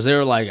 Because they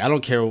were like, I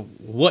don't care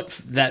what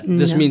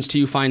this means to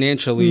you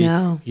financially.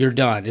 No. You're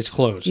done. It's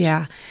closed.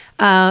 Yeah.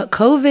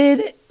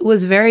 COVID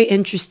was very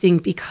interesting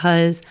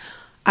because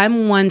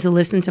I'm one to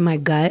listen to my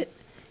gut.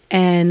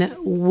 And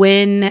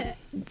when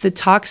the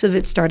talks of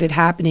it started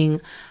happening,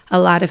 a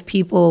lot of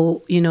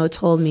people,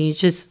 told me,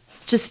 just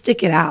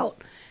stick it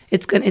out.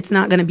 It's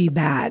not going to be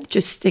bad.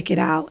 Just stick it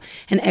out.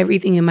 And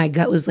everything in my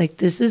gut was like,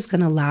 this is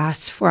going to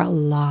last for a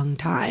long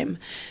time.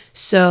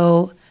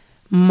 So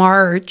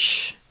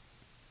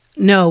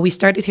we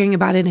started hearing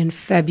about it in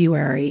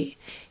February.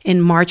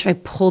 In March, I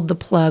pulled the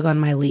plug on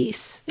my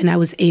lease, and I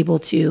was able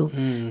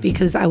to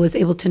because I was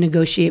able to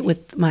negotiate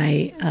with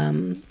my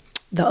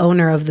the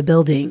owner of the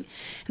building.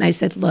 And I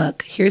said,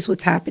 look, here's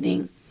what's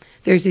happening.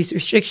 There's these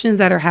restrictions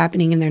that are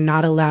happening, and they're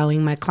not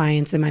allowing my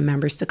clients and my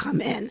members to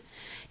come in.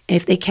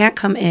 If they can't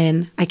come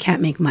in, I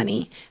can't make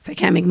money. If I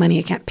can't make money,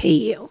 I can't pay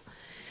you.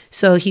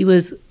 So he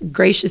was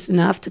gracious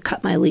enough to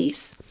cut my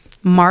lease.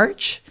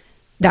 March,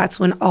 that's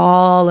when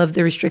all of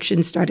the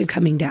restrictions started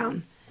coming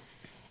down.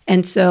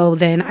 And so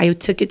then I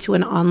took it to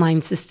an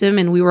online system,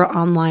 and we were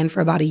online for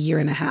about 1.5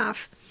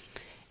 years.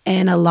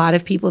 And a lot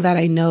of people that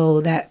I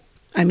know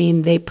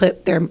they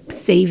put their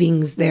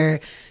savings, their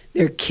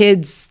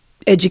kids'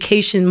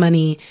 education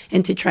money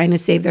into trying to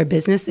save their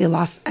business. They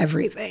lost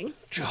everything.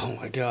 Oh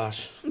my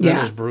gosh.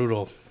 That is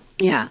brutal.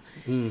 Yeah.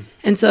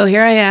 And so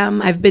here I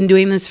am. I've been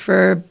doing this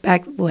for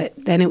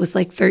then it was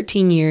like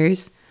 13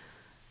 years.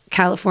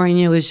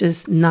 California was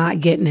just not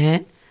getting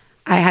it.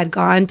 I had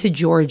gone to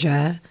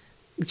Georgia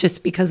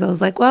just because I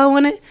was like, well,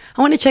 I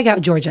want to check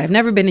out Georgia. I've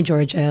never been to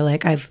Georgia.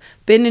 Like I've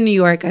been to New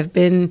York. I've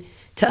been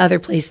to other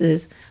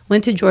places.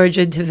 Went to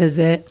Georgia to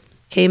visit,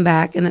 came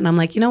back, and then I'm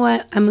like, you know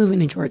what? I'm moving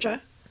to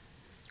Georgia.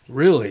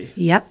 Really?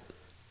 Yep.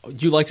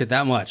 You liked it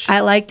that much? I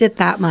liked it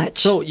that much.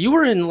 So you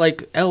were in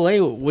like LA,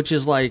 which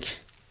is like,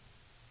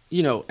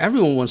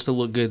 everyone wants to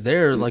look good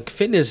there. Like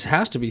fitness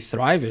has to be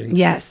thriving.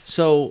 Yes.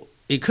 So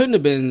it couldn't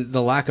have been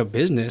the lack of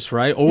business,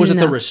 right? Or was it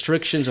the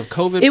restrictions of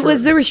COVID? It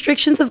was the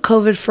restrictions of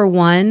COVID for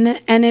one.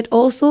 And it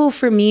also,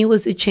 for me,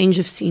 was a change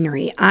of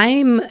scenery.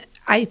 I'm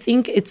I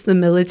think it's the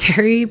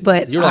military,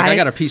 but you're like, I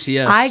got a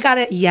PCS. I got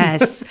it.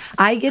 Yes.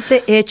 I get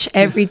the itch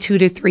every 2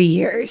 to 3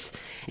 years.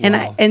 And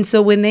Wow. and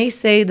so when they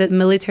say that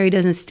military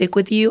doesn't stick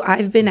with you,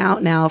 I've been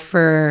out now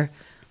for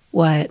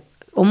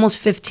almost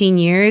 15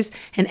 years.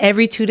 And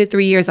every 2 to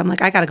 3 years, I'm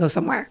like, I got to go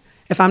somewhere.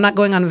 If I'm not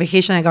going on a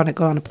vacation, I got to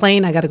go on a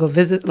plane. I got to go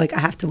visit. Like, I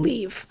have to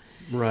leave.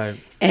 Right.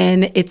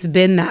 And it's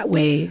been that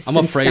way I'm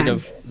afraid then.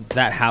 of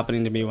that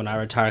happening to me when I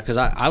retire, because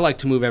I like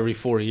to move every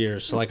 4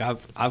 years. So like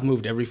I've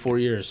moved every 4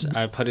 years.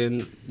 I put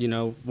in,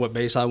 what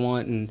base I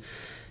want, and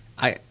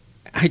I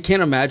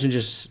can't imagine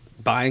just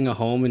buying a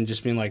home and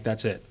just being like,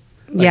 that's it.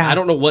 Like, Yeah. I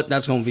don't know what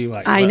that's going to be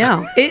like. I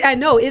know. I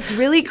know. It's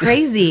really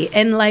crazy.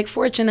 And like,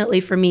 fortunately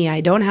for me,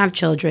 I don't have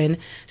children.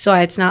 So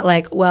it's not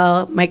like,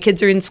 well, my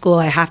kids are in school.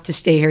 I have to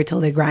stay here till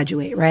they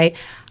graduate, right?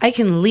 I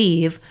can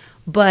leave,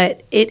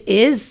 but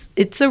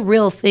it's a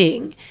real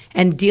thing.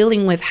 And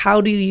dealing with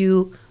how do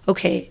you,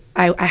 okay,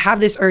 I have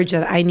this urge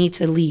that I need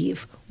to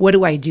leave. What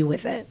do I do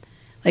with it?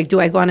 Like,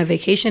 do I go on a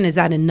vacation? Is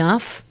that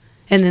enough?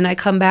 And then I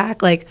come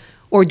back, like,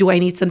 or do I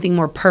need something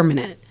more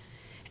permanent?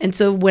 And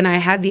so when I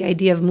had the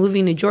idea of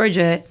moving to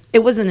Georgia, it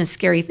wasn't a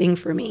scary thing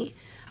for me.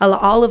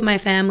 All of my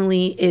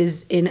family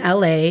is in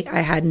LA.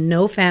 I had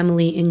no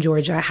family in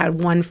Georgia. I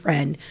had one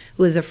friend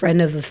who was a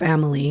friend of the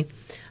family,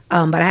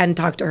 but I hadn't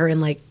talked to her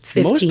in like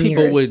 15 years. Most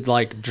people would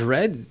like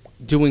dread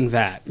doing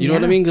that. You know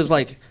what I mean? Because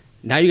like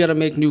now you got to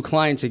make new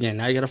clients again.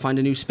 Now you got to find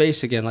a new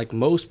space again. Like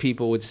most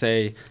people would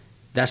say,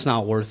 that's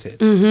not worth it.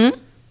 Mm-hmm.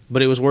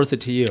 But it was worth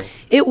it to you.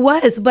 It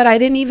was, but I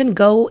didn't even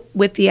go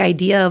with the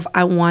idea of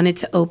I wanted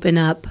to open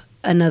up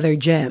another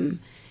gym.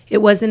 It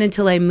wasn't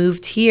until I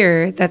moved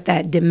here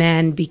that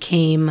demand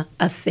became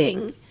a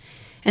thing.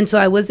 And so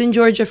I was in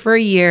Georgia for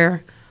a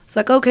year. It's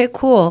like, okay,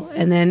 cool.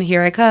 And then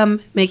here I come,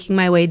 making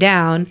my way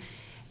down.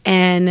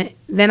 And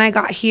then I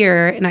got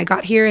here, and I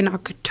got here in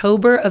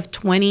October of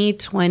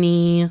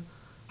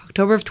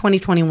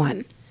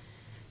 2021.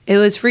 It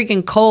was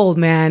freaking cold,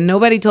 man.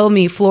 Nobody told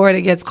me Florida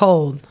gets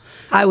cold.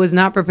 I was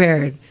not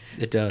prepared.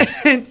 It does.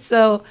 And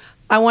so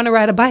I want to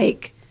ride a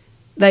bike.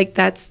 Like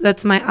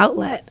that's my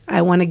outlet.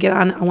 I want to get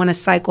on, I want to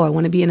cycle, I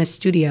want to be in a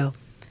studio.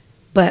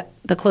 But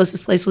the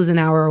closest place was an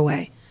hour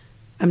away.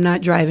 I'm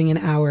not driving an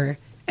hour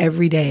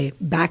every day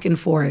back and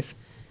forth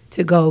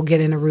to go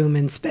get in a room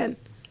and spin.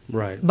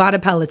 Right. Bought a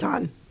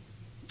Peloton.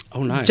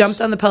 Oh, nice.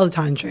 Jumped on the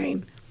Peloton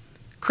train.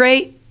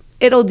 Great.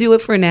 It'll do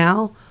it for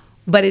now,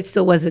 but it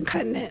still wasn't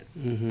cutting it.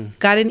 Mm-hmm.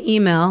 Got an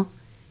email.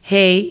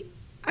 Hey,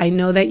 I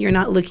know that you're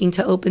not looking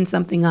to open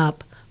something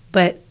up,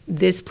 but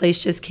this place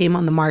just came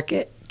on the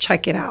market.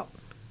 Check it out.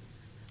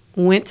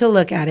 Went to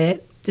look at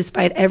it.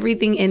 Despite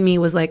everything in me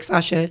was like,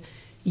 Sasha,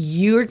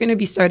 you're going to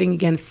be starting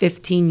again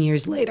 15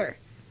 years later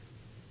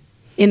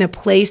in a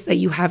place that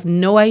you have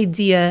no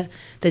idea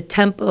the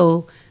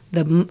tempo,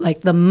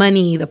 the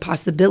money, the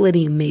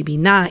possibility, maybe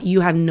not.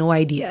 You have no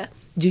idea.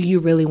 Do you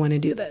really want to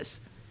do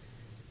this?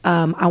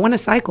 I want to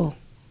cycle.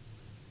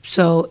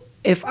 So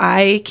if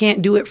I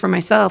can't do it for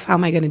myself, how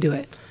am I going to do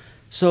it?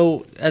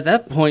 So at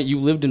that point, you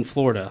lived in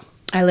Florida.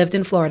 I lived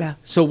in Florida.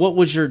 So what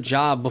was your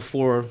job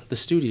before the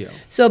studio?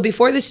 So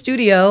before the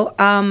studio,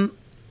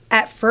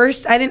 at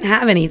first I didn't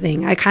have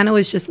anything. I kind of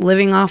was just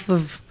living off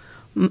of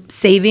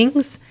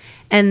savings.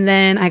 And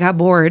then I got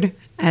bored,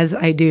 as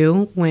I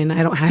do when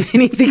I don't have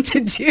anything to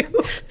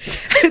do.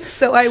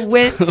 So I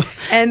went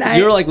and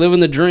You're like living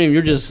the dream.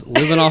 You're just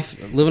living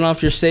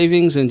off your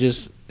savings and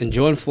just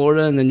enjoying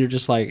Florida. And then you're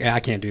just like, I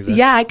can't do this.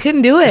 Yeah, I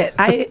couldn't do it.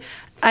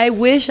 I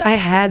wish I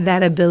had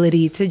that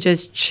ability to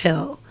just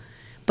chill.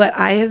 But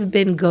I have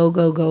been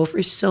go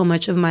for so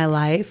much of my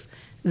life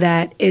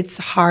that it's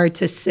hard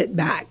to sit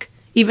back.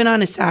 Even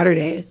on a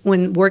Saturday,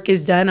 when work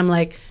is done, I'm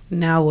like,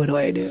 now what do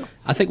I do?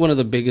 I think one of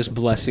the biggest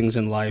blessings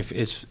in life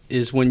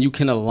is when you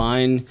can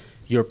align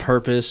your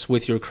purpose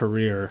with your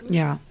career.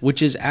 Yeah.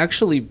 Which is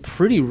actually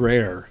pretty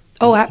rare.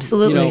 Oh,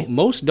 absolutely.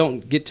 Most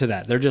don't get to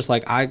that. They're just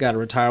like, I got to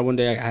retire one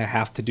day. I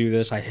have to do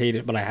this. I hate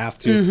it, but I have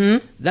to.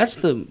 Mm-hmm. That's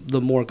the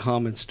more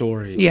common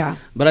story. Yeah.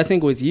 But I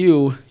think with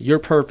you, your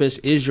purpose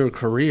is your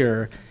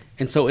career,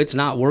 and so it's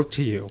not work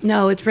to you.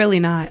 No, it's really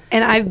not.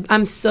 And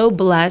I'm so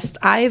blessed.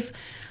 As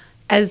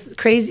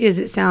crazy as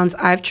it sounds,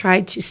 I've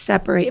tried to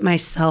separate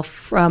myself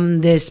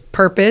from this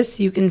purpose,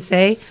 you can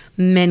say,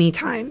 many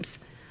times.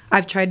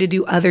 I've tried to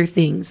do other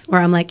things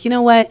where I'm like, you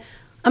know what?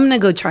 I'm going to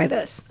go try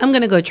this. I'm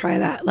going to go try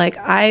that. Like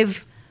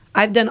I've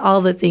done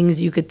all the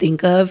things you could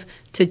think of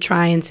to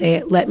try and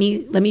say, let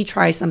me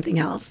try something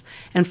else.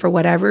 And for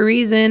whatever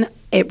reason,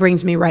 it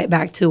brings me right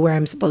back to where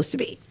I'm supposed to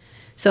be.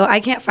 So I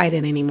can't fight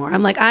it anymore.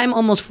 I'm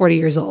almost 40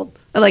 years old.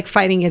 Like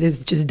fighting it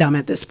is just dumb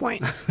at this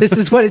point. This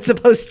is what it's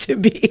supposed to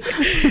be.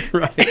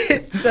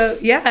 Right. So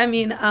yeah,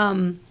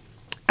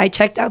 I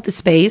checked out the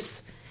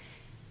space.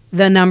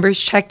 The numbers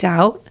checked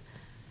out.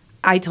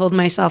 I told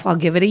myself I'll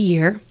give it a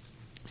year.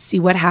 See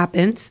what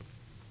happens.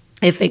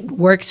 If it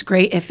works,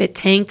 great. If it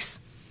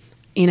tanks,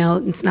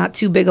 it's not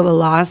too big of a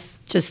loss,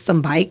 just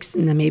some bikes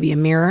and then maybe a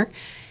mirror.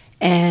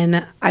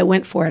 And I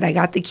went for it. I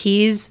got the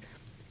keys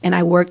and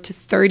I worked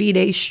 30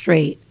 days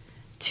straight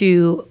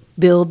to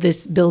build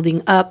this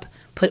building up,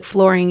 put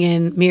flooring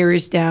in,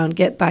 mirrors down,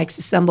 get bikes,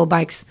 assemble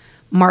bikes,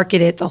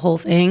 market it, the whole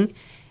thing.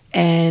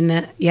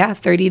 And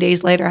 30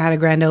 days later, I had a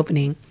grand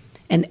opening.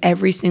 And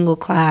every single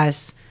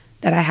class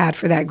that I had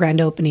for that grand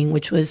opening,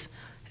 which was,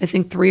 I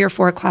think 3 or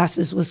 4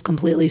 classes, was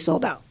completely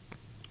sold out.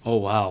 Oh,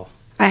 wow.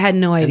 I had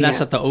no idea. And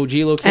that's at the OG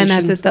location? And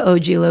that's at the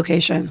OG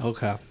location.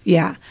 Okay.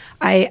 Yeah.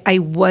 I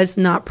was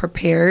not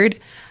prepared.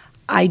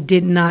 I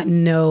did not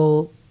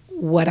know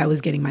what I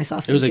was getting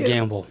myself into. It was a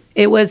gamble.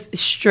 It was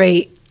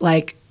straight,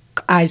 like,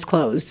 eyes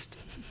closed,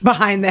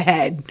 behind the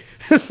head,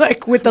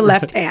 like with the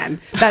left hand.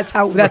 That's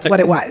what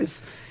it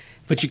was.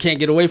 But you can't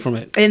get away from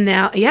it. And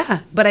now,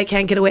 but I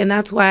can't get away. And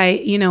that's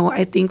why,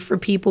 I think for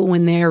people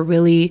when they're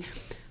really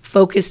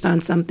focused on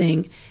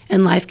something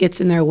and life gets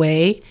in their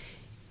way,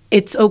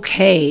 it's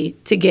okay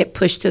to get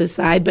pushed to the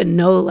side, but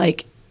know,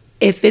 like,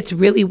 if it's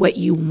really what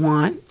you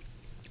want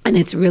and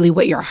it's really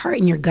what your heart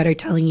and your gut are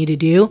telling you to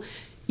do,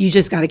 you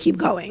just got to keep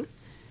going,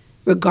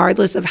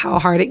 regardless of how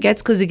hard it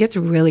gets, because it gets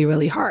really,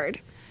 really hard.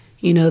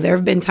 There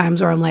have been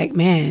times where I'm like,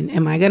 man,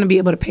 am I going to be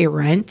able to pay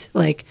rent?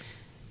 Like,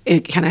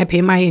 can I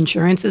pay my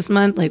insurance this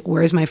month? Like,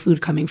 where's my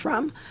food coming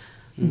from?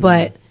 Mm-hmm.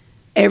 But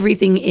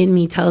everything in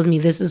me tells me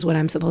this is what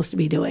I'm supposed to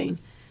be doing.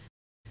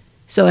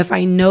 So if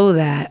I know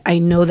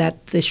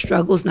that the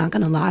struggle's not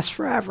going to last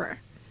forever.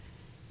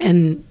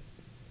 And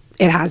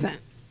it hasn't.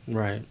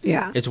 Right.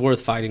 Yeah. It's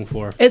worth fighting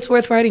for. It's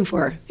worth fighting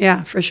for.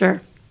 Yeah, for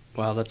sure.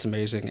 Wow, that's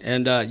amazing.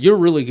 And you're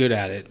really good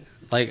at it.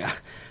 Like,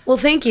 well,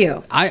 thank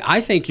you. I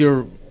think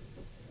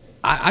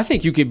I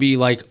think you could be,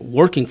 like,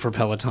 working for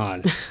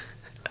Peloton.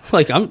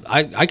 Like,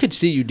 I could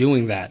see you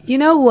doing that. You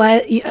know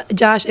what,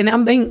 Josh, and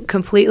I'm being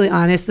completely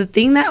honest, the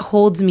thing that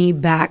holds me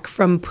back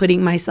from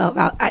putting myself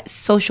out at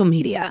social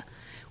media,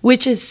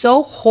 which is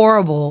so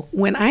horrible.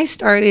 When I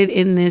started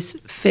in this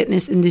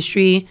fitness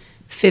industry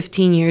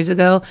 15 years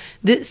ago,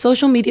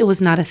 social media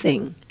was not a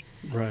thing.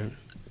 Right.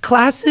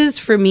 Classes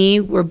for me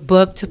were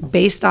booked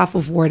based off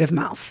of word of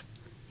mouth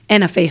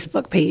and a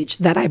Facebook page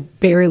that I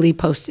barely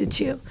posted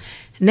to.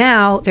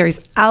 Now there's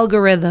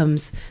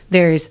algorithms,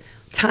 there's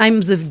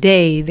times of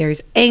day,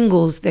 there's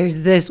angles, there's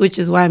this, which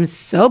is why I'm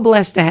so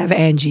blessed to have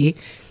Angie,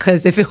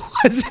 because if it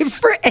wasn't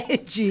for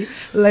Angie,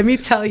 let me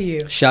tell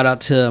you. Shout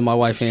out to my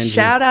wife, Angie.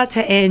 Shout out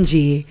to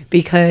Angie,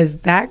 because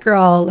that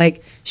girl,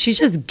 like, she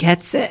just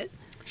gets it.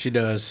 She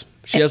does.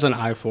 She has an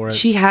eye for it.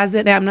 She has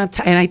it, and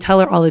and I tell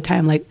her all the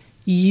time, like,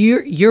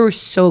 you're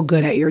so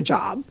good at your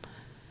job.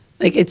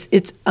 Like,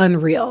 it's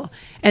unreal.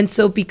 And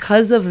so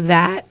because of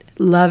that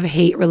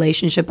love-hate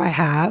relationship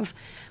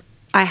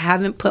I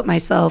haven't put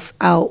myself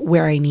out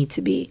where I need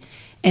to be.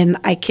 And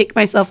I kick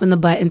myself in the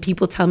butt, and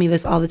people tell me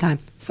this all the time.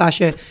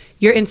 Sasha,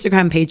 your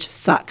Instagram page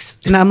sucks.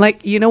 And I'm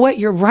like, you know what?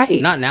 You're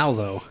right. Not now,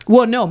 though.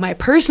 Well, no, my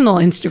personal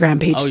Instagram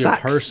page sucks. Oh, your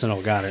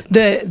personal, got it.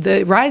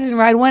 The Rise and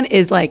Ride one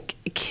is like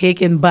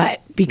kicking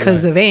butt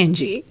because of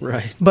Angie.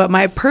 Right. But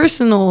my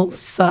personal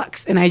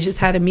sucks. And I just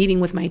had a meeting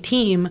with my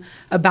team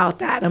about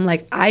that. I'm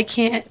like, I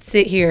can't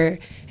sit here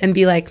and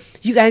be like,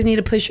 you guys need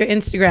to push your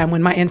Instagram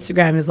when my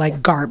Instagram is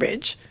like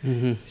garbage.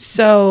 Mm-hmm.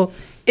 So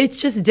it's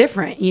just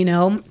different,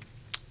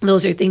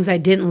 Those are things I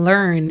didn't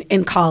learn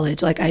in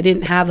college. Like, I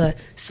didn't have a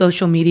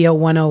social media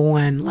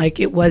 101. Like,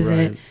 it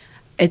wasn't,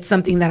 It's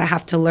something that I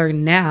have to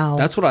learn now.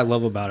 That's what I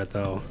love about it,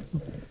 though.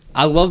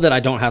 I love that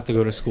I don't have to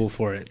go to school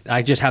for it.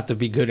 I just have to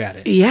be good at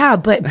it. Yeah,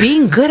 but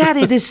being good at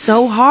it is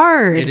so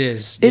hard. It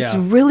is. It's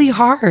really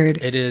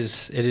hard. It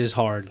is. It is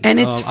hard.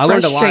 And it's frustrating. I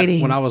learned a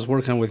lot when I was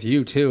working with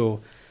you, too.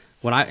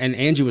 And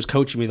Angie was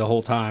coaching me the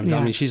whole time. Yeah.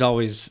 I mean, she's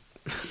always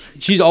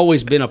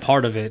been a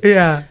part of it.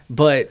 Yeah.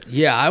 But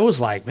yeah, I was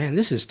like, man,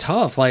 this is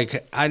tough.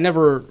 Like, I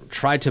never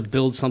tried to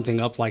build something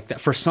up like that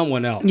for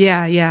someone else.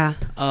 Yeah, yeah.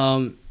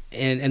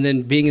 And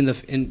then being in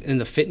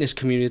the fitness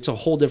community, it's a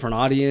whole different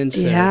audience.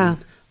 Yeah.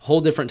 And whole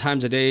different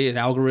times a day and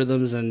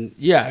algorithms, and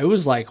it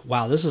was like,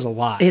 wow, this is a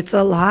lot. It's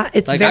a lot.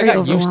 It's like, very I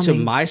got used to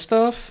my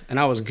stuff and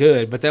I was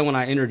good, but then when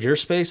I entered your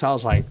space, I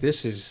was like,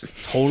 this is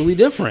totally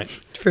different.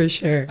 For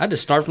sure. I had to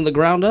start from the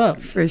ground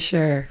up. For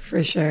sure.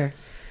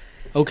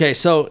 Okay,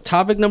 so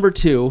topic number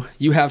 2,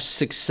 you have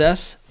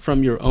success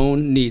from your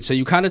own needs. So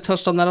you kind of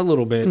touched on that a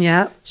little bit.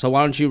 Yeah. So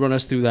why don't you run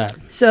us through that?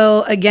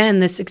 So again,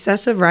 the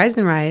success of Rise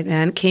and Ride,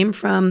 man, came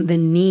from the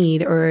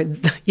need,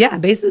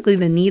 basically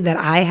the need that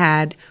I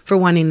had for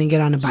wanting to get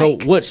on a bike. So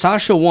what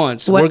Sasha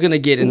wants, we're going to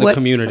get in the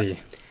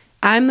community.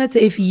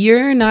 If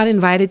you're not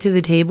invited to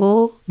the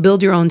table,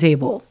 build your own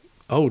table.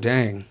 Oh,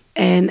 dang.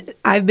 And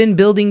I've been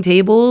building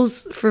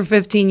tables for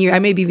 15 years. I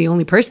may be the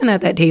only person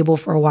at that table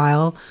for a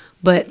while,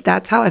 but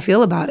that's how I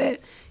feel about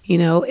it.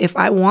 If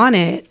I want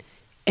it,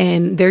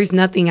 and there's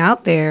nothing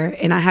out there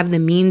and I have the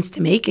means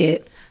to make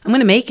it, I'm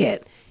going to make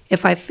it.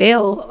 If I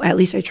fail, at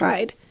least I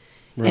tried.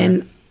 Right.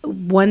 And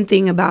one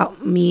thing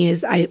about me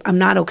is I'm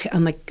not okay.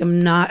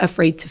 I'm not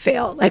afraid to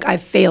fail. Like,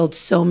 I've failed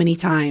so many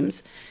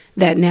times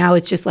that now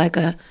it's just like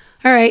all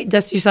right,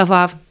 dust yourself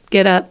off,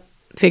 get up,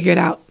 figure it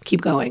out,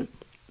 keep going.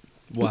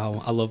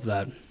 Wow. I love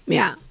that.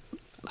 Yeah.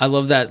 I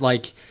love that.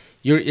 Like,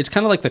 it's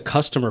kind of like the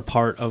customer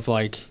part of,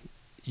 like,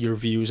 your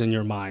views in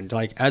your mind.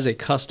 Like, as a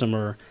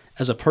customer,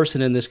 as a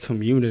person in this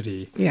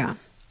community, Yeah.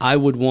 I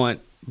would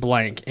want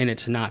blank and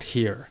it's not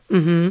here.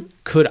 Mm-hmm.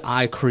 Could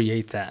I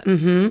create that?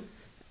 Mm-hmm.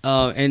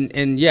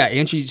 And yeah,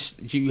 Angie,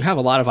 you have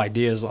a lot of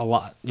ideas, a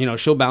lot. You know,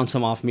 she'll bounce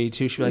them off me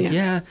too. She'll be like,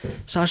 yeah,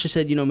 Sasha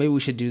said, you know, maybe we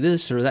should do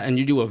this or that. And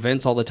you do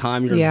events all the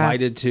time. You're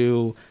invited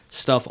to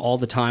stuff all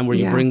the time where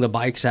you bring the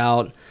bikes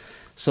out.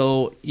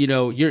 So, you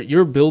know,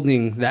 you're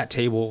building that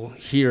table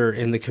here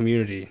in the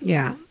community.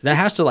 Yeah. That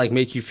has to like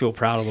make you feel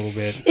proud a little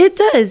bit. It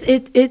does.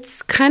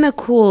 It's kind of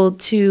cool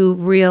to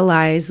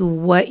realize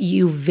what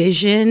you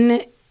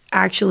vision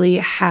actually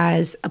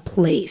has a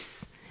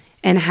place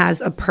and has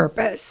a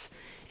purpose.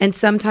 And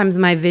sometimes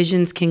my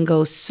visions can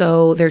go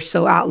they're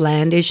so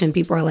outlandish and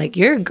people are like,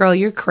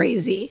 you're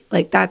crazy.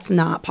 Like, that's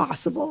not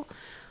possible.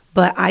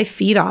 But I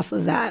feed off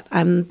of that.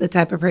 I'm the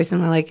type of person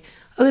where like,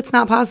 oh, it's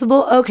not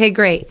possible? Okay,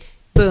 great.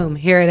 Boom,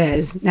 here it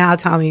is. Now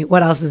tell me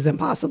what else is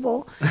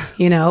impossible,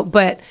 you know?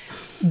 But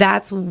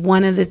that's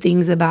one of the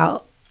things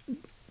about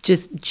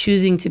just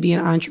choosing to be an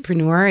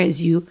entrepreneur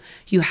is you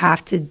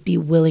have to be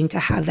willing to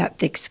have that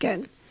thick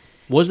skin.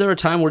 Was there a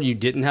time where you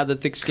didn't have the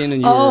thick skin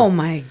and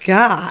my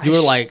gosh. You were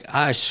like,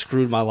 I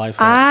screwed my life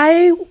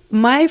up.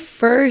 My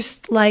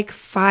first like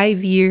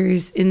 5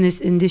 years in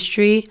this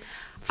industry.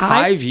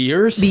 5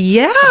 years?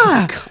 Yeah.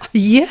 Oh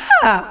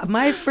yeah.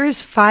 My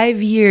first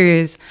 5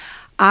 years,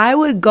 I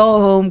would go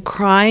home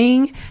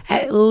crying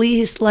at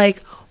least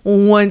like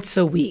once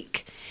a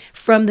week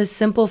from the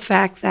simple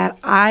fact that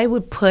I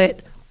would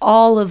put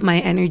all of my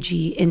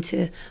energy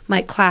into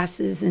my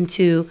classes,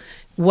 into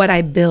what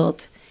I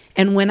built.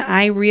 And when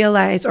I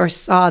realized or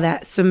saw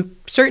that some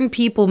certain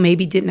people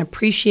maybe didn't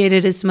appreciate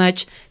it as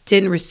much,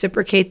 didn't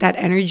reciprocate that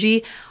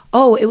energy,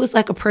 it was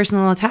like a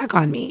personal attack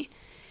on me.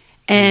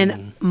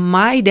 And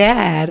my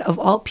dad, of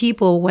all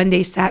people, one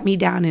day sat me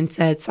down and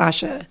said,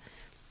 Sasha,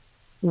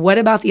 what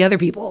about the other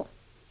people?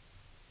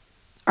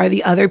 Are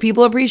the other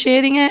people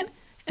appreciating it?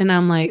 And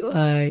I'm like,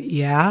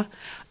 yeah.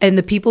 And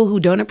the people who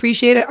don't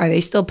appreciate it, are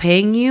they still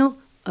paying you?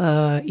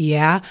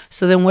 Yeah.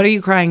 So then what are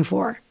you crying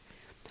for?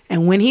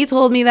 And when he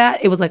told me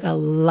that, it was like a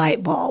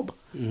light bulb.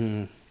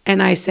 Mm-hmm.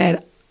 And I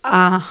said,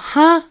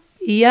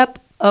 yep,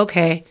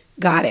 okay,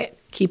 got it.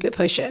 Keep it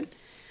pushing.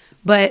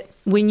 But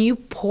when you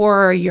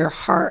pour your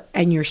heart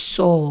and your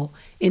soul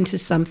into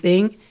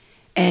something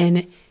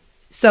and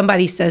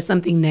somebody says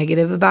something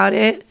negative about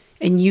it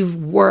and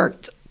you've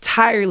worked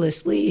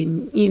tirelessly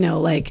and, you know,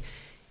 like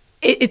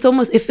it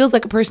feels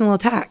like a personal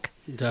attack.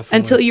 Definitely.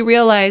 Until you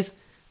realize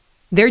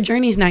their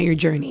journey is not your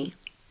journey.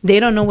 They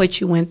don't know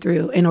what you went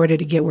through in order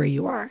to get where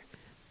you are.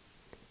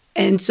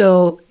 And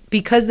so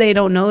because they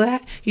don't know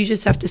that, you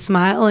just have to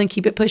smile and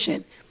keep it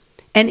pushing.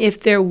 And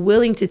if they're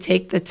willing to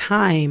take the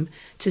time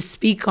to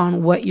speak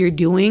on what you're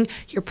doing,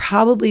 you're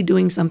probably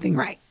doing something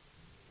right.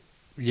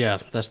 Yeah,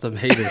 that's them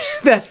haters.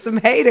 That's them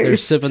haters. They're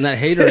sipping that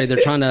haterade.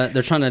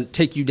 They're trying to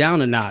take you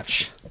down a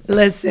notch.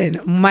 Listen,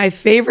 my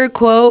favorite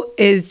quote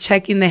is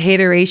checking the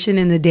hateration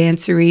in the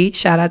dancery.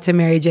 Shout out to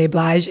Mary J.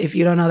 Blige. If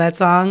you don't know that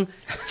song,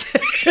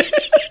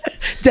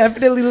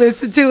 definitely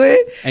listen to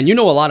it. And you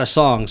know a lot of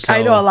songs. So.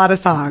 I know a lot of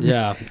songs.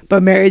 Yeah.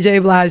 But Mary J.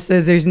 Blige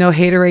says there's no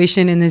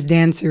hateration in this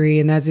dancery,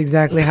 and that's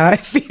exactly how I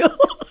feel.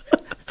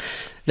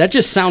 That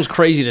just sounds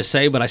crazy to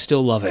say, but I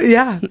still love it.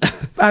 Yeah.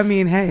 I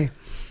mean, hey.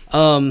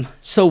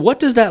 So what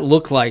does that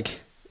look like,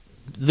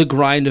 the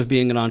grind of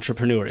being an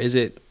entrepreneur? Is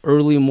it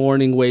early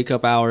morning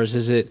wake-up hours?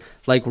 Is it,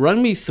 like,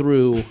 run you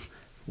through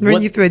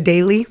a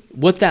daily?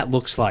 What that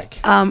looks like.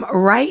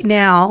 Right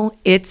now,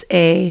 it's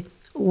a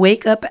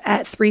wake up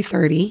at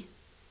 3:30.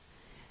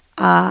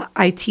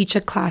 I teach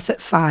a class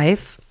at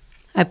 5.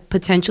 I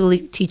potentially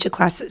teach a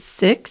class at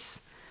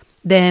 6.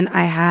 Then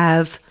I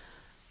have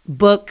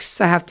books.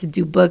 I have to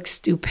do books,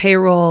 do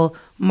payroll,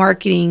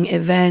 marketing,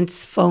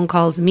 events, phone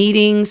calls,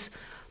 meetings,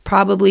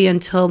 probably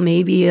until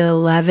maybe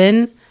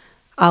 11.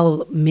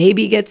 I'll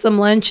maybe get some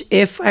lunch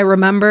if I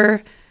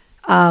remember.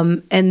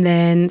 And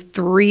then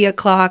 3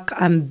 o'clock,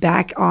 I'm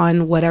back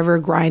on whatever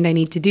grind I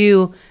need to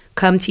do.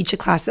 Come teach a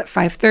class at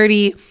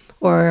 5:30,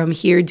 or I'm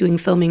here doing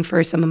filming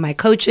for some of my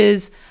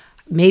coaches.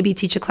 Maybe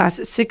teach a class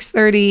at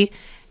 6:30.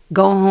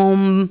 Go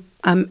home.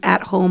 I'm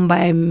at home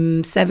by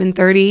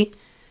 7:30.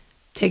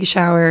 Take a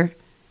shower,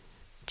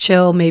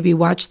 chill, maybe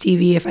watch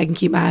TV if I can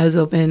keep my eyes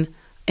open.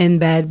 In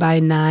bed by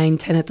 9,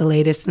 10 at the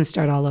latest, and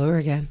start all over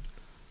again.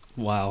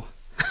 Wow.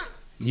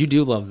 You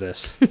do love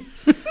this.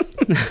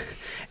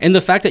 And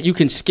the fact that you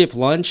can skip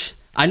lunch,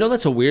 I know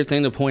that's a weird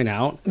thing to point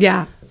out.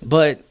 Yeah.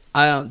 But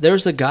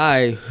there's a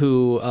guy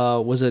who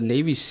was a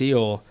Navy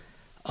SEAL.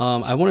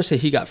 I want to say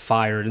he got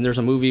fired. And there's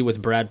a movie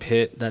with Brad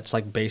Pitt that's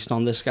like based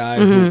on this guy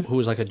who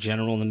was like a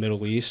general in the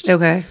Middle East.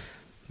 Okay.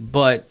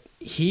 But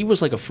he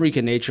was like a freak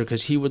of nature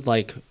because he would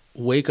like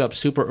wake up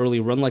super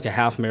early, run like a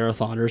half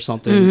marathon or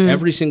something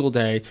every single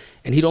day,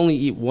 and he'd only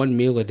eat one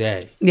meal a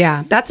day.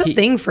 Yeah, that's a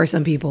thing for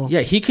some people.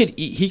 Yeah, he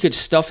could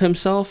stuff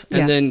himself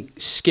and then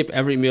skip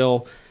every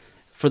meal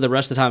for the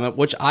rest of the time,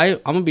 which I'm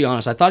going to be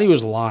honest, I thought he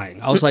was lying.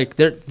 I was like,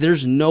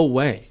 there's no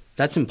way.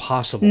 That's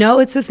impossible. No,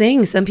 it's a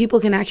thing. Some people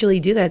can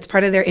actually do that. It's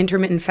part of their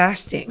intermittent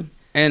fasting.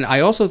 And I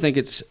also think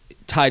it's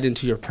tied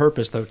into your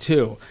purpose though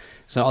too.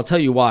 So I'll tell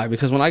you why,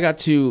 because when I got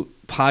to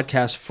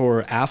podcast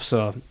for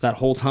AFSA that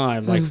whole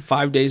time, like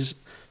 5 days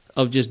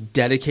of just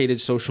dedicated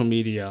social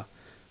media,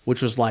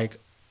 which was like,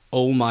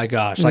 oh my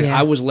gosh, like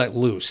I was let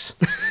loose.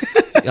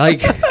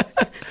 Like,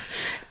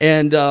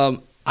 and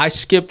I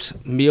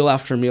skipped meal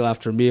after meal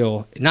after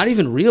meal, not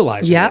even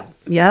realizing it.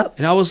 Yep.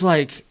 And I was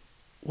like,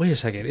 wait a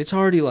second, it's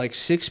already like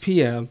 6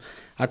 p.m.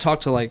 I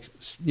talked to like,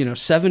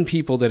 7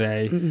 people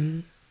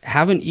today,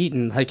 haven't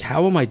eaten. Like,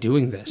 how am I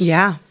doing this?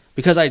 Yeah.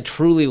 Because I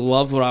truly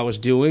loved what I was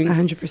doing.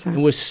 100%.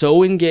 And was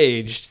so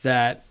engaged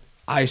that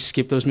I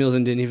skipped those meals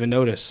and didn't even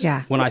notice.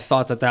 Yeah. When I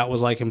thought that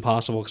was like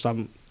impossible because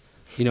I'm,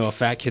 a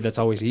fat kid that's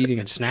always eating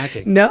and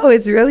snacking. No,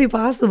 it's really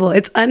possible.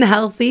 It's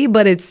unhealthy,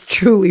 but it's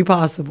truly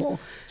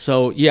possible.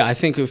 So, yeah, I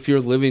think if you're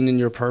living in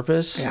your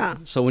purpose. Yeah.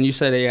 So when you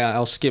said,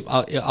 I'll skip,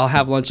 I'll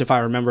have lunch if I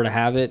remember to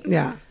have it.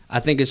 Yeah. I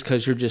think it's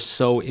because you're just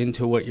so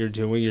into what you're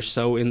doing. You're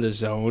so in the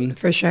zone.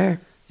 For sure.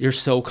 You're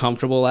so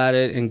comfortable at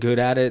it and good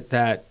at it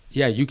that,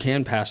 yeah, you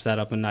can pass that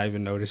up and not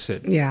even notice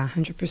it. Yeah,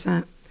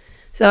 100%.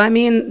 So, I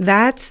mean,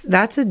 that's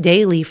a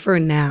daily for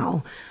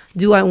now.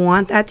 Do I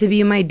want that to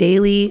be my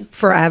daily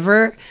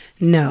forever?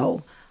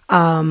 No.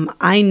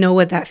 I know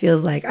what that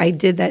feels like. I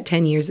did that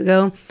 10 years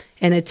ago,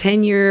 and a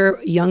 10-year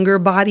younger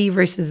body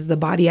versus the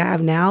body I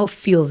have now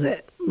feels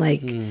it.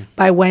 Like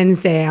by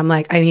Wednesday, I'm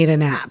like, I need a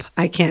nap.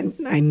 I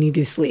need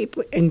to sleep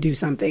and do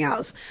something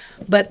else.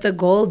 But the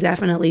goal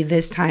definitely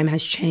this time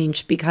has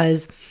changed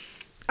because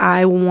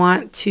I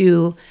want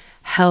to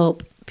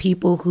help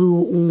people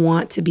who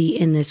want to be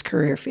in this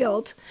career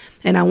field.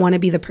 And I want to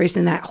be the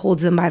person that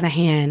holds them by the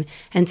hand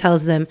and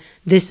tells them,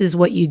 this is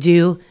what you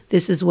do,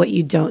 this is what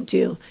you don't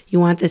do. You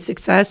want the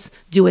success?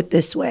 Do it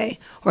this way,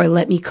 or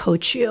let me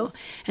coach you.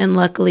 And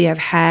luckily, I've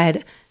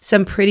had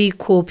some pretty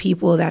cool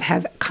people that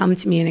have come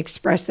to me and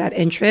expressed that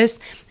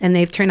interest, and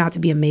they've turned out to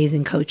be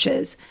amazing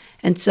coaches.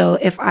 And so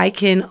if I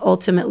can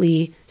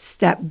ultimately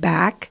step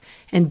back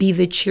and be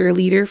the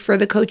cheerleader for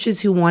the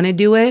coaches who want to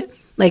do it,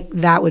 like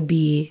that would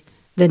be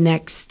the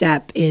next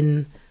step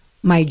in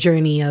my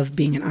journey of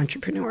being an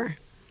entrepreneur.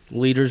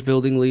 Leaders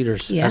building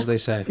leaders, as they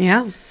say.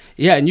 Yeah.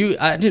 Yeah, and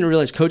I didn't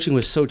realize coaching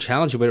was so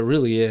challenging, but it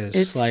really is.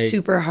 It's like,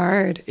 super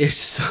hard.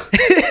 It's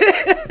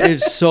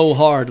so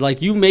hard.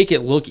 Like, you make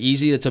it look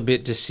easy. It's a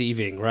bit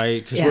deceiving,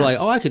 right? Because we're like,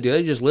 I could do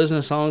that. You just listen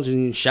to songs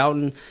and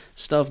shouting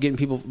stuff, getting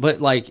people.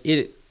 But, like,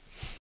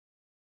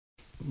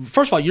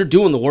 first of all, you're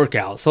doing the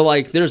workout. So,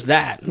 like, there's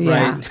that,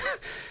 right?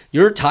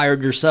 You're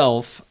tired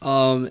yourself.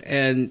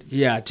 And,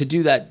 yeah, to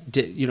do that,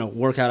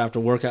 workout after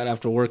workout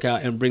after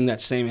workout and bring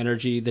that same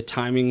energy, the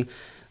timing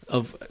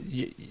of,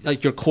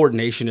 like, your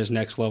coordination is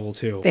next level,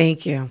 too.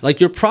 Thank you. Like,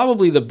 you're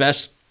probably the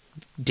best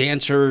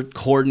dancer,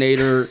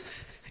 coordinator.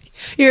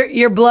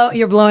 You're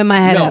blowing my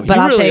head up, but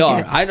I'll take it.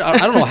 I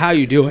don't know how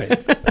you do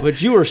it,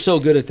 but you are so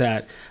good at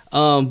that.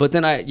 But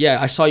then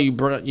I saw you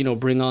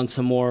bring on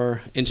some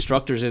more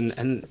instructors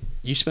and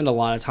you spend a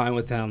lot of time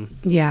with them.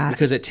 Yeah.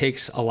 Because it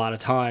takes a lot of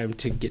time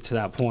to get to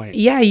that point.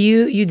 Yeah,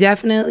 you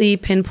definitely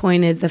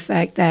pinpointed the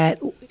fact that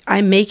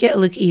I make it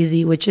look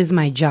easy, which is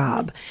my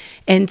job.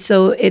 And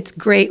so it's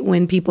great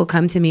when people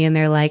come to me and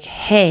they're like,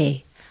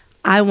 "Hey,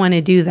 I want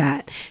to do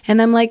that."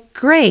 And I'm like,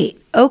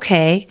 "Great.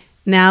 Okay.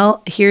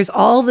 Now here's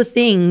all the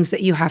things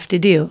that you have to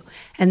do."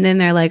 And then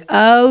they're like,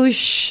 "Oh,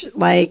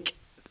 like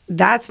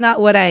that's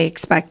not what I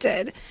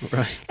expected."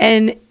 Right.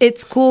 And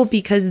it's cool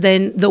because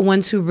then the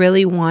ones who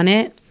really want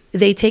it,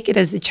 they take it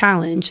as a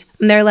challenge.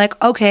 And they're like,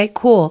 "Okay,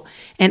 cool."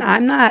 And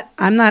I'm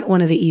not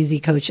one of the easy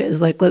coaches.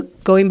 Like,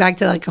 look, going back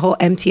to like the whole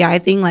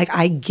MTI thing, like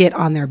I get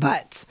on their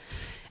butts.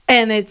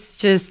 And it's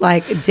just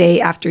like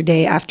day after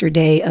day after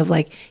day of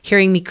like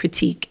hearing me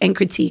critique and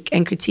critique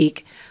and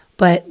critique.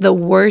 But the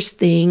worst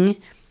thing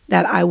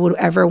that I would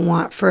ever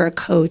want for a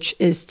coach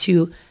is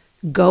to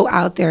go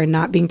out there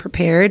not being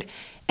prepared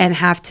and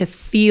have to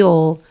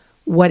feel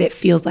what it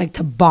feels like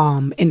to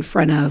bomb in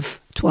front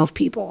of 12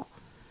 people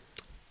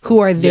who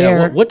are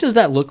there. Yeah, what does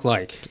that look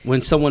like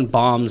when someone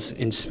bombs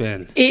in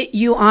spin?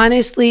 You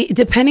honestly,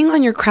 depending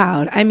on your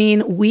crowd, I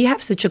mean, we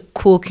have such a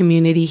cool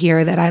community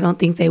here that I don't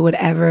think they would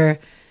ever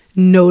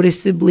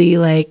noticeably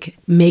like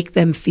make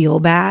them feel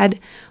bad.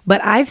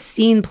 But I've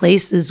seen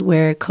places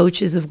where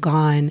coaches have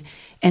gone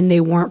and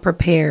they weren't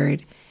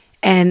prepared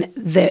and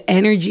the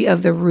energy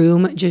of the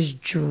room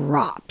just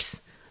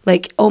drops.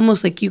 Like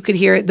almost like you could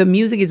hear the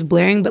music is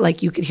blaring, but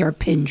like you could hear a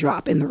pin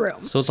drop in the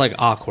room. So it's like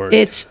awkward.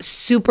 It's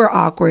super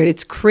awkward.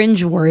 It's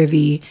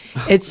cringeworthy.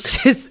 It's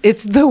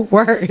the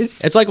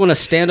worst. It's like when a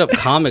stand-up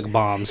comic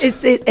bombs.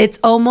 It's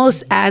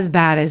almost as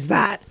bad as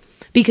that.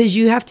 Because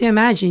you have to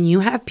imagine,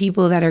 you have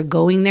people that are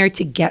going there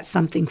to get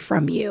something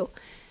from you.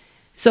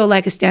 So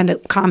like a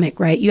stand-up comic,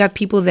 right? You have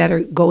people that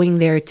are going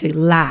there to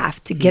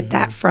laugh, to get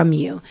that from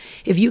you.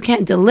 If you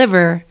can't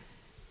deliver,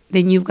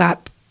 then you've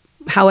got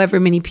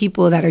however many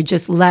people that are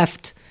just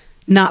left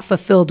not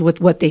fulfilled with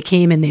what they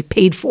came and they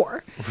paid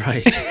for.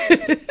 Right.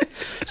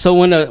 So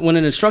when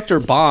an instructor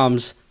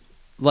bombs,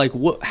 like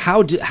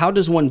how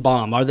does one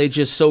bomb? Are they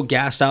just so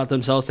gassed out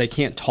themselves they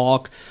can't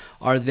talk?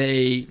 Are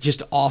they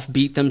just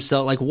offbeat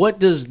themselves? Like, what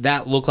does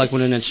that look like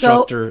when an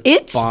instructor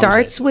it bombs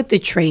starts with the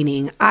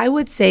training. I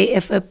would say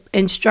if an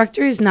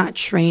instructor is not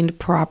trained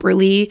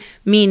properly,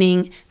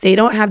 meaning they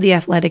don't have the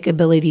athletic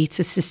ability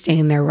to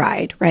sustain their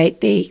ride, right?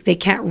 They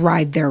can't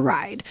ride their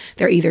ride.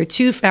 They're either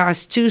too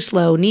fast, too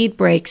slow, need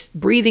breaks,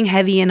 breathing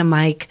heavy in a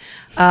mic,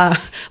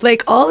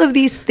 like all of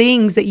these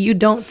things that you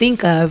don't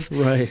think of.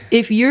 Right.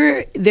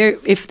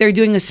 If they're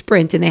doing a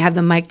sprint and they have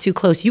the mic too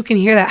close, you can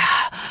hear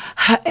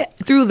that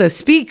through the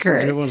speaker.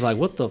 And everyone's like,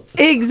 what the?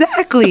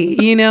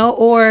 Exactly,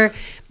 or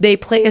they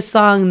play a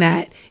song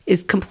that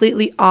is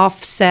completely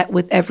offset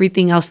with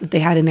everything else that they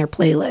had in their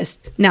playlist.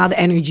 Now the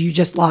energy, you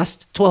just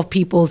lost 12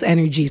 people's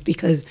energy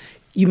because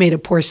you made a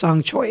poor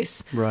song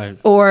choice. Right.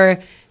 Or,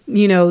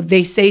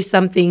 they say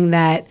something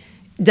that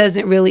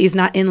is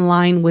not in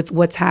line with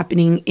what's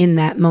happening in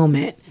that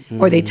moment.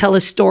 Or they tell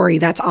a story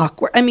that's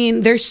awkward. I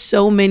mean, there's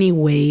so many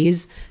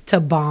ways to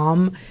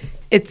bomb.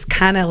 It's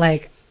kind of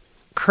like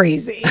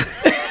crazy.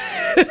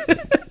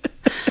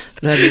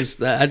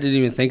 I didn't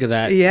even think of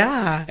that.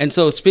 Yeah. And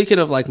so speaking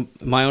of like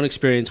my own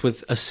experience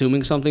with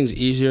assuming something's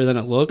easier than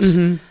it looks.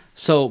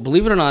 So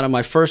believe it or not, on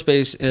my first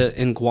base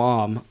in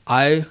Guam,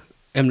 I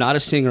am not a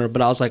singer,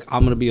 but I was like,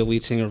 I'm going to be a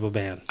lead singer of a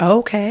band.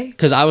 Okay.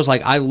 Because I was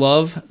like, I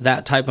love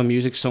that type of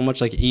music so much,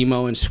 like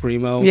emo and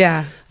screamo.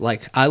 Yeah.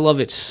 Like I love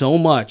it so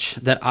much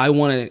that I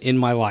want it in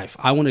my life.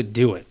 I want to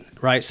do it.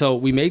 Right. So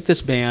we make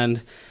this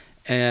band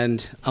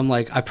and I'm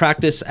like, I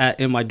practice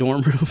in my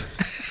dorm room.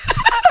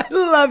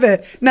 Love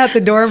it. Not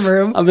the dorm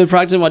room. I've been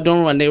practicing in my dorm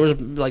room. My neighbors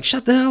be like,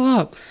 shut the hell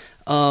up.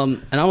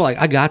 And I'm like,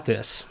 I got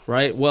this,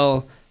 right?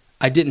 Well,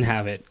 I didn't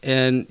have it.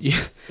 And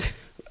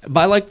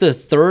by like the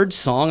third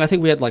song, I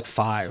think we had like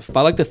 5.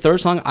 By like the third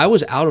song, I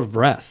was out of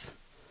breath.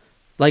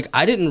 Like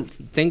I didn't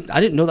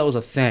know that was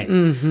a thing.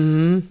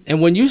 Mm-hmm.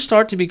 And when you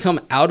start to become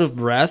out of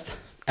breath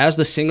as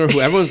the singer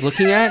who everyone's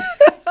looking at,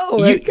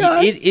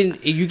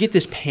 you get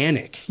this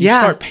panic. You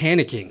start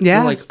panicking. Yeah.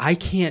 You're like, I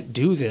can't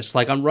do this.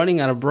 Like I'm running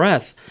out of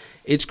breath.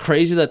 It's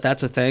crazy that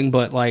that's a thing,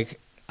 but like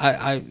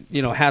I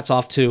hats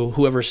off to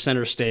whoever's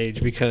center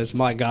stage because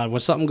my God, when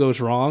something goes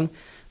wrong,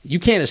 you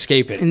can't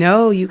escape it.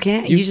 No, you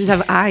can't. You just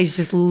have eyes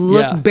just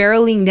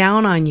barreling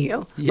down on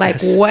you. Yes.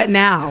 Like what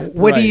now?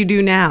 What do you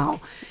do now?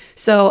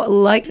 So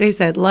like I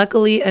said,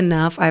 luckily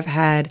enough, I've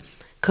had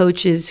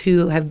coaches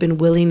who have been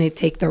willing to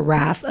take the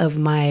wrath of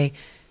my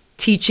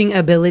teaching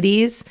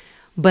abilities,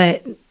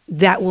 but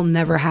that will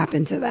never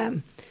happen to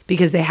them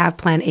because they have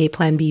plan A,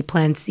 plan B,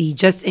 plan C,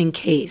 just in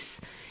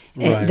case.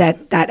 Right.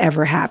 that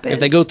ever happens. If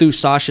they go through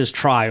Sasha's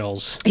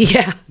trials,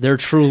 they're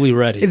truly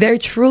ready. They're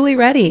truly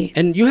ready.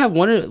 And you have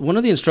one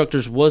of the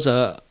instructors was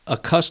a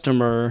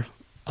customer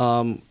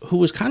who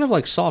was kind of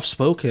like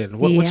soft-spoken.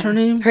 What's her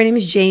name? Her name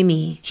is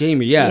Jamie.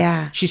 Jamie,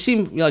 yeah. She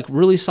seemed like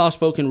really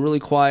soft-spoken, really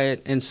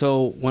quiet. And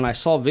so when I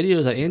saw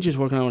videos that Angie was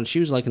working on when she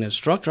was like an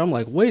instructor, I'm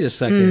like, wait a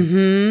second.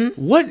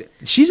 Mm-hmm. What?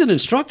 She's an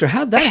instructor.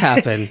 How'd that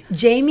happen?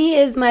 Jamie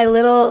is my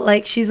little,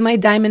 she's my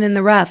diamond in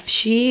the rough.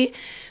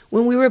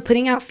 When we were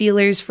putting out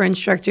feelers for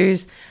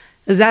instructors,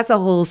 that's a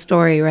whole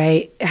story,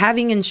 right?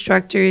 Having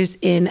instructors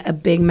in a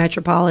big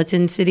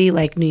metropolitan city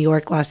like New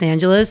York, Los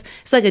Angeles,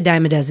 it's like a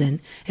dime a dozen.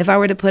 If I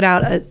were to put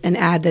out an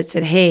ad that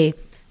said, hey,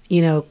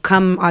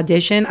 come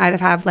audition, I'd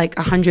have like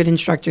 100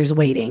 instructors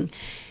waiting.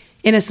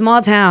 In a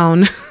small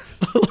town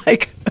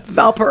like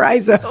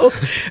Valparaiso,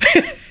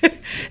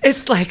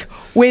 it's like,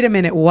 wait a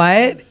minute,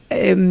 what?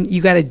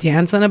 You got to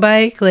dance on a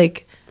bike?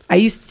 Like, I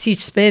used to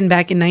teach spin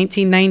back in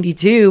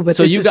 1992. But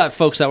so you got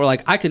folks that were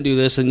like, I can do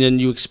this, and then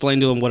you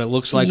explain to them what it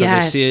looks like, or they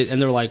see it, and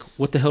they're like,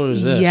 what the hell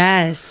is this?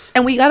 Yes.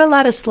 And we got a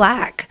lot of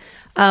slack.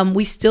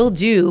 We still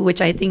do,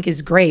 which I think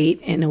is great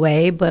in a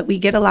way, but we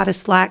get a lot of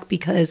slack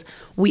because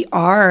we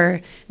are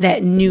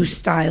that new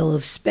style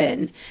of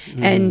spin.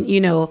 And,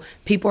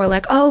 people are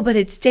like, oh, but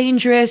it's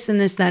dangerous and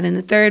this, that, and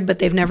the third, but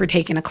they've never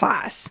taken a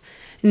class.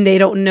 And they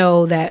don't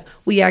know that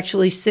we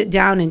actually sit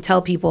down and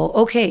tell people,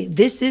 okay,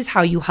 this is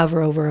how you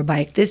hover over a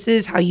bike. This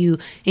is how you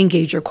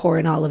engage your core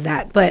and all of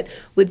that. But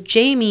with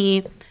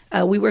Jamie,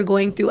 we were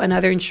going through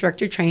another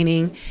instructor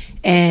training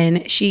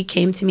and she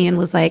came to me and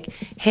was like,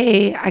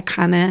 hey, I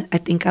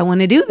think I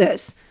want to do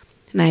this.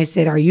 And I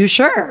said, are you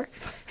sure?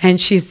 And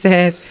she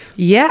said,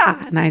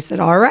 yeah. And I said,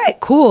 all right,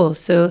 cool.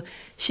 So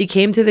she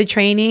came to the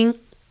training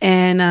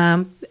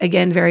and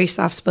again, very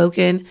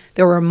soft-spoken.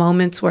 There were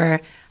moments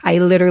where I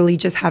literally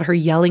just had her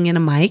yelling in a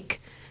mic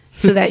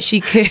so that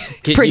she could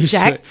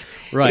project.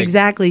 Right.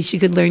 Exactly. She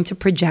could learn to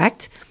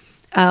project.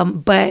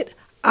 But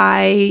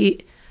I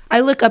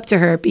look up to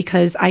her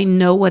because I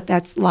know what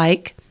that's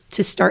like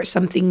to start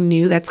something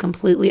new that's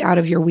completely out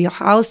of your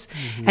wheelhouse.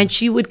 Mm-hmm. And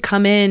she would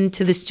come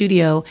into the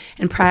studio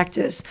and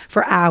practice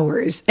for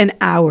hours and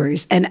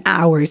hours and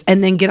hours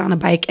and then get on a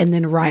bike and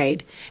then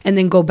ride and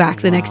then go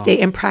back the next day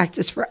and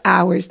practice for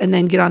hours and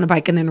then get on a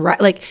bike and then ride.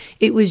 Like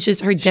it was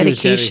just her dedication.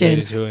 She was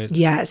dedicated to it.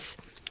 Yes.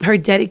 Her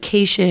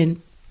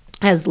dedication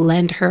has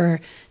led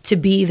her to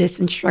be this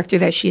instructor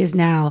that she is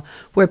now,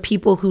 where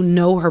people who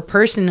know her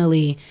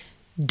personally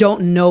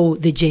don't know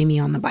the Jamie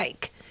on the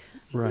bike.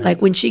 Right.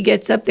 Like when she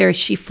gets up there,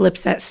 she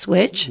flips that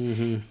switch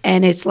and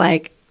it's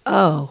like,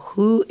 oh,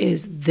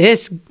 who's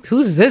this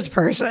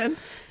person?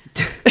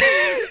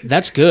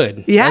 That's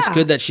good. Yeah. That's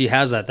good that she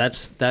has that.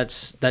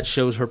 That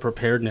shows her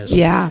preparedness.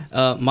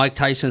 Yeah. Mike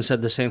Tyson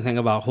said the same thing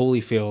about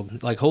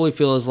Holyfield. Like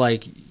Holyfield is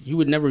like, you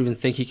would never even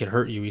think he could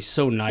hurt you. He's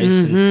so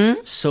nice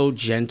and so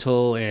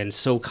gentle and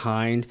so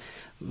kind.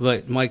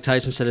 But Mike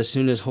Tyson said as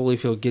soon as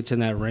Holyfield gets in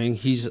that ring,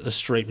 he's a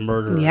straight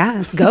murderer.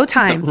 Yeah, it's go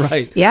time.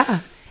 Right. Yeah.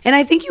 And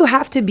I think you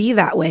have to be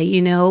that way,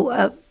 you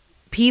know.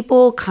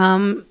 People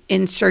come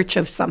in search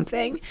of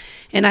something.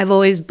 And I've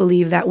always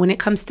believed that when it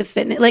comes to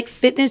fitness, like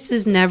fitness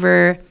is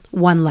never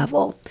one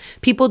level.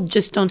 People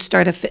just don't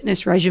start a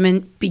fitness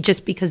regimen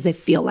just because they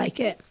feel like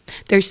it.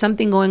 There's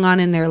something going on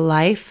in their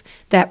life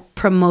that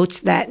promotes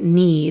that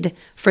need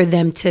for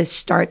them to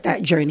start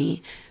that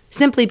journey,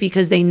 simply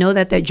because they know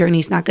that that journey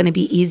is not going to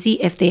be easy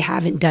if they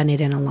haven't done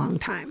it in a long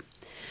time.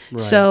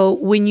 Right. So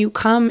when you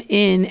come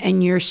in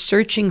and you're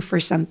searching for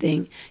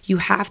something, you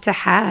have to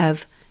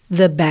have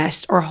the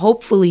best, or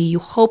hopefully you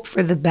hope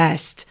for the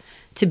best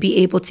to be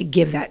able to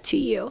give that to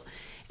you.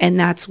 And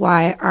that's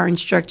why our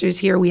instructors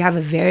here, we have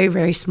a very,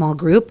 very small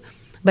group,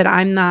 but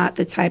I'm not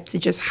the type to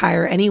just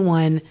hire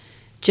anyone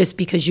just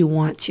because you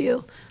want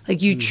to.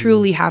 Like you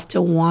truly have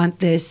to want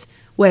this,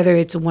 whether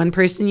it's one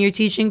person you're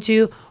teaching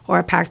to or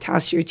a packed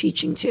house you're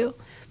teaching to,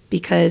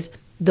 because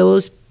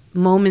those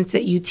moments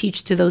that you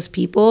teach to those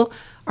people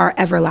are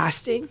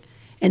everlasting,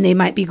 and they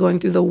might be going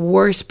through the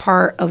worst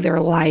part of their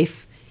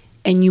life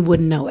and you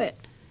wouldn't know it,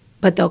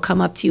 but they'll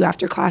come up to you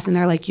after class and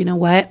they're like, you know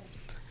what?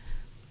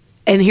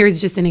 And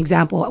here's just an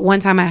example. One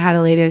time I had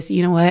a lady say,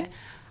 you know what?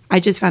 I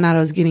just found out I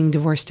was getting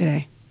divorced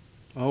today.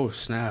 Oh,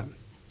 snap.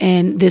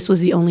 And this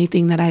was the only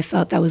thing that I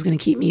felt that was going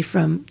to keep me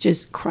from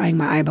just crying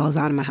my eyeballs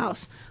out of my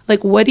house.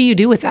 Like, what do you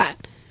do with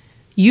that?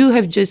 You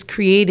have just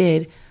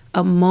created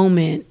a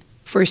moment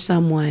for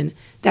someone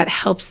that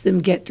helps them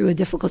get through a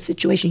difficult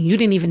situation you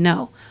didn't even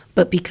know.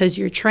 But because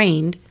you're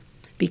trained,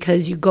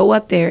 because you go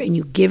up there and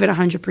you give it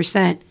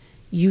 100%,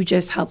 you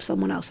just help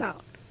someone else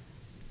out.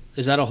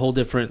 Is that a whole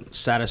different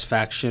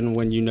satisfaction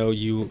when you know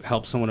you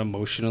help someone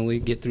emotionally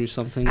get through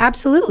something?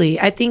 Absolutely.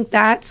 I think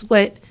that's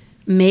what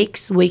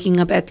makes waking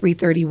up at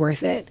 3:30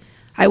 worth it.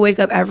 I wake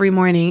up every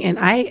morning, and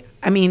I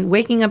mean,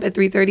 waking up at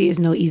 3:30 is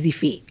no easy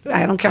feat.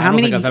 I don't care how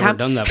many. I've ever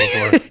done that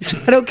before.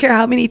 I don't care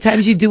how many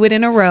times you do it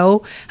in a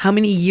row, how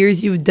many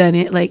years you've done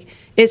it. Like,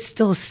 it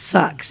still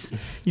sucks.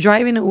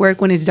 Driving to work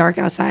when it's dark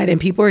outside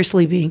and people are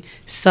sleeping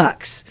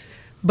sucks.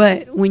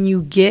 But when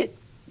you get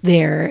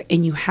there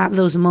and you have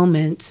those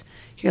moments,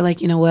 you're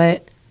like, you know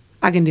what?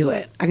 I can do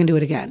it. I can do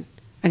it again.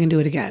 I can do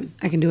it again.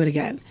 I can do it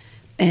again.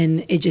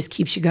 And it just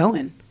keeps you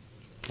going.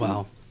 So,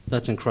 wow.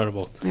 That's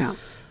incredible. Yeah.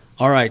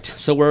 All right.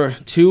 So we're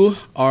to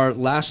our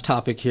last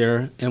topic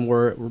here.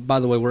 And by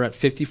the way, we're at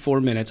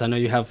 54 minutes. I know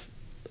you have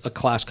a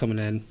class coming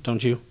in,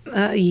 don't you?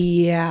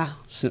 Yeah.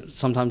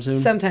 Sometime soon?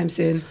 Sometime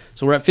soon.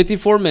 So we're at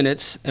 54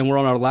 minutes, and we're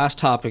on our last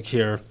topic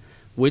here,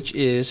 which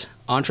is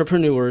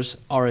entrepreneurs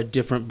are a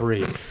different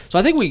breed. So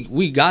I think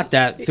we got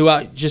that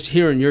throughout just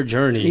hearing your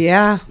journey.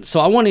 Yeah.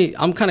 So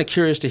I'm kind of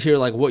curious to hear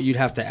like what you'd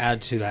have to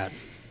add to that.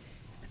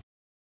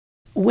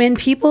 When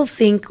people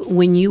think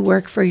when you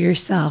work for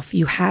yourself,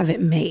 you have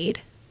it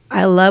made.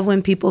 I love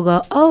when people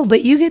go, oh,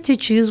 but you get to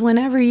choose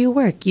whenever you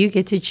work. You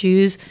get to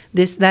choose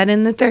this, that,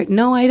 and the third.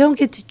 No, I don't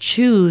get to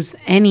choose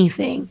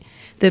anything.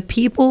 The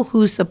people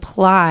who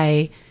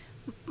supply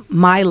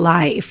my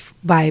life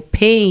by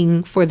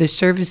paying for the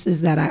services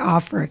that I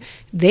offer,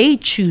 they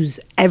choose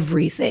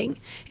everything.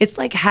 It's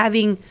like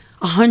having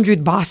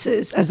 100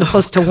 bosses as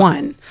opposed to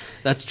one.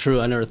 That's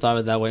true. I never thought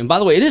of it that way. And by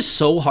the way, it is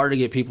so hard to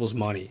get people's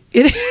money.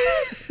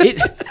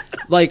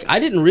 Like, I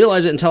didn't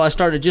realize it until I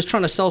started just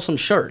trying to sell some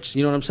shirts.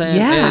 You know what I'm saying?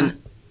 Yeah.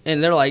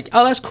 And they're like,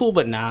 oh, that's cool,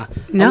 but nah.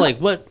 No. I'm like,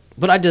 what?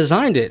 But I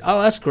designed it.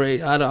 Oh, that's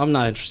great. I'm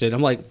not interested.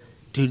 I'm like,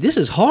 dude, this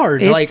is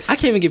hard. Like, I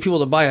can't even get people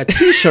to buy a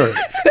T-shirt.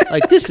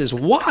 Like, this is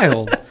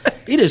wild.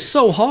 It is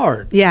so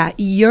hard. Yeah,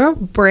 your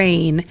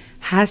brain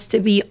has to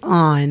be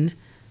on.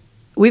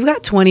 We've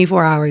got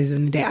 24 hours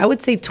in a day. I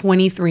would say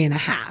 23 and a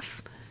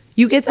half.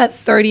 You get that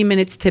 30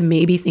 minutes to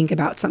maybe think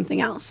about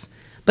something else.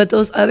 But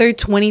those other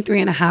 23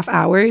 and a half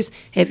hours,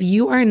 if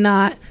you are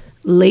not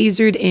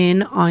lasered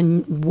in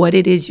on what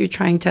it is you're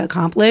trying to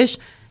accomplish,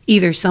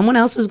 either someone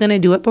else is going to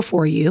do it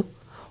before you,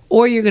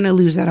 or you're going to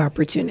lose that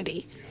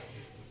opportunity.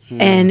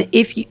 And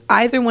if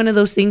either one of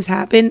those things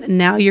happen,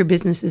 now your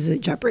business is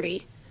at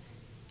jeopardy.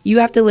 You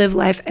have to live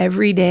life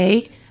every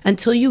day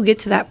until you get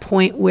to that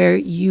point where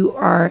you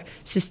are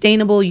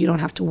sustainable, you don't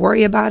have to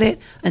worry about it.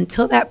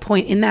 Until that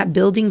point in that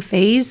building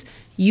phase,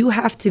 you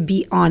have to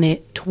be on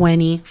it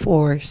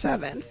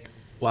 24/7.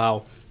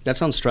 Wow. That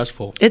sounds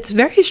stressful. It's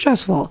very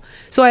stressful.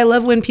 So I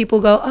love when people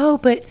go, oh,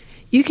 but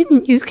you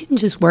can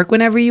just work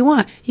whenever you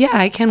want. Yeah,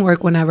 I can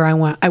work whenever I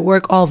want. I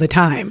work all the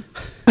time.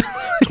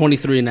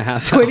 23 and a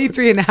half hours.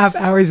 23 and a half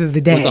hours of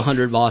the day. With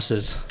 100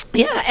 bosses.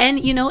 Yeah, and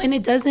and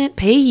it doesn't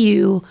pay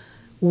you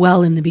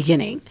well in the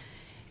beginning.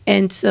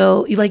 And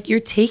so you're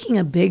taking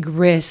a big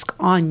risk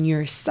on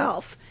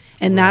yourself.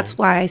 And that's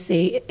why I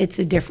say it's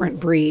a different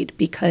breed,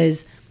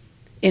 because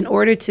in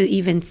order to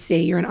even say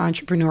you're an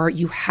entrepreneur,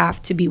 you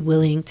have to be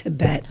willing to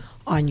bet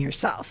on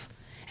yourself.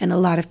 And a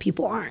lot of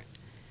people aren't.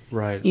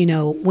 Right. You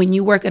know, when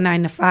you work a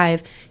 9 to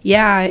 5,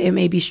 yeah, it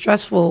may be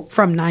stressful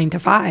from 9 to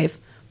 5,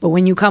 but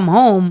when you come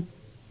home,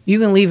 you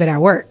can leave it at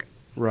work.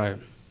 Right.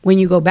 When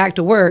you go back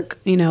to work,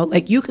 you know,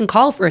 like you can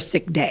call for a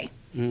sick day.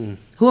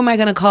 Who am I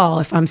going to call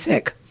if I'm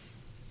sick?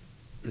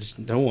 There's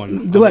no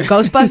one. What,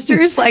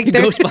 Ghostbusters? Like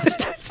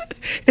Ghostbusters.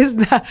 It's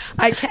not,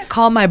 I can't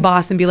call my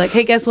boss and be like,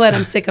 hey, guess what?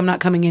 I'm sick. I'm not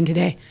coming in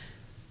today.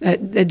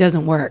 That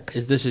doesn't work.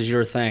 This is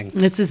your thing.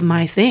 This is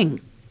my thing.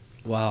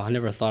 Wow, I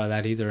never thought of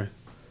that either.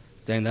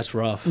 Dang, that's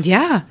rough.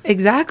 Yeah,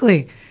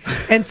 exactly.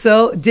 And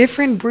so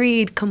different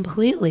breed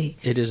completely.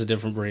 It is a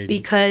different breed.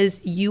 Because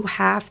you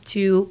have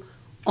to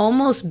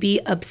almost be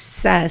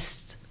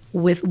obsessed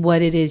with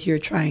what it is you're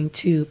trying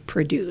to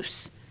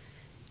produce.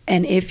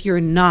 And if you're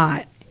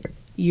not,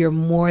 you're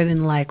more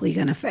than likely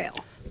going to fail.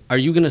 Are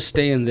you going to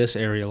stay in this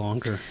area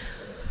longer?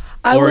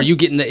 Or are you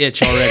getting the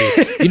itch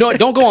already? You know what?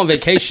 Don't go on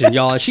vacation,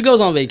 y'all. If she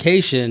goes on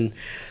vacation,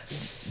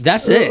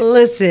 that's it.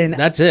 Listen.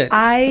 That's it.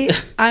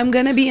 I'm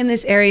going to be in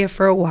this area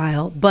for a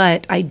while,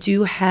 but I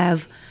do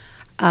have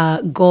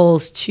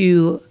goals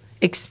to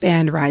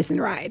expand Rise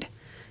and Ride.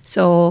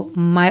 So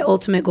my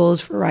ultimate goals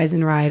for Rise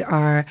and Ride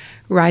are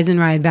Rise and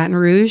Ride Baton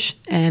Rouge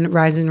and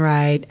Rise and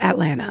Ride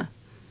Atlanta.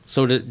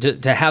 So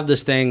to have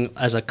this thing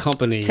as a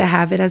company. To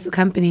have it as a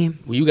company.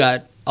 You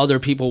got other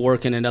people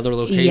working in other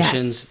locations,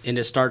 yes. And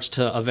it starts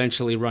to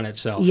eventually run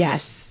itself.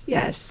 Yes.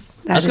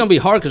 That's going to be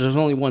hard because there's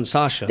only one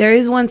Sasha. There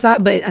is one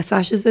Sasha, but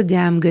Sasha's a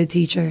damn good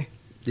teacher.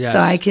 Yes. So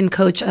I can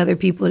coach other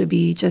people to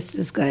be just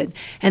as good.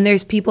 And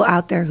there's people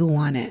out there who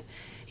want it.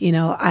 You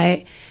know,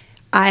 I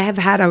have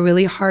had a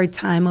really hard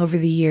time over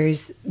the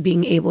years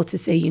being able to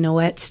say, you know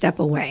what, step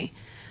away.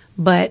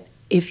 But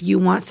if you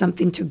want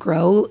something to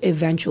grow,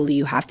 eventually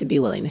you have to be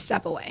willing to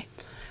step away.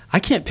 I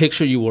can't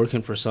picture you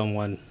working for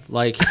someone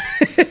like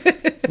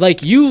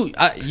like you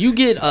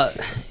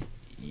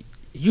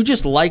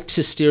just like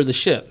to steer the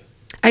ship.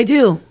 I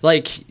do.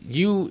 Like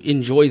you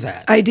enjoy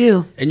that. I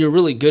do. And you're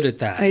really good at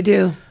that. I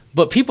do.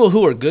 But people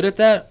who are good at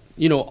that,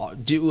 you know,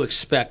 do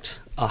expect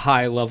a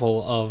high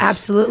level of...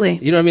 Absolutely.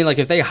 You know what I mean? Like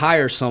if they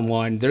hire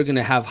someone, they're going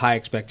to have high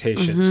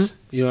expectations.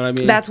 Mm-hmm. You know what I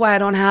mean? That's why I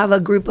don't have a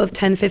group of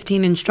 10,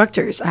 15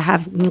 instructors. I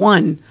have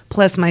one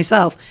plus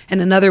myself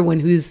and another one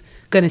who's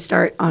going to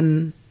start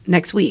on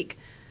next week.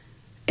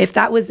 If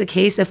that was the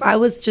case, if I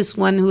was just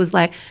one who was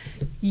like,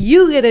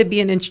 you got to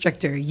be an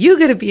instructor, you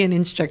got to be an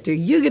instructor,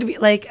 you got to be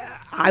like,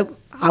 I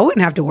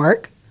wouldn't have to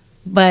work.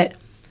 But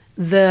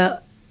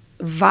the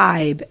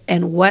vibe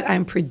and what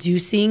I'm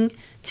producing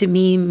to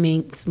me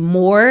means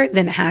more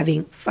than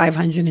having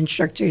 500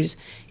 instructors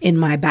in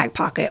my back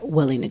pocket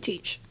willing to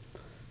teach.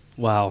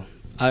 Wow.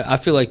 I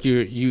feel like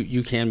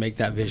you can make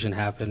that vision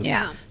happen.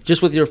 Yeah.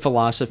 Just with your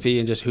philosophy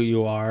and just who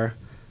you are.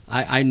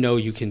 I know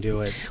you can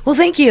do it. Well,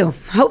 thank you.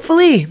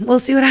 Hopefully.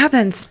 We'll see what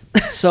happens.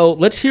 So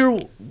let's hear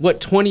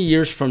what 20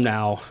 years from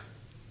now,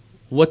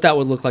 what that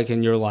would look like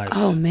in your life.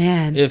 Oh,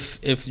 man.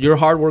 If your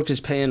hard work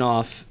is paying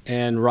off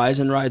and Rise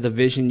and Ride, the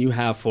vision you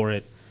have for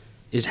it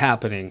is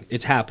happening,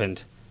 it's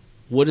happened,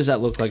 what does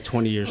that look like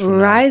 20 years from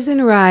now? Rise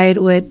and Ride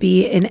would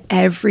be in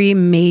every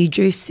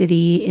major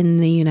city in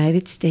the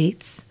United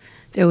States.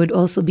 There would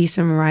also be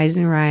some Rise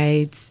and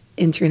Rides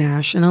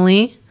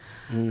internationally.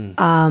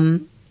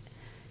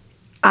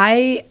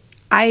 I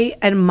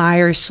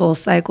admire Soul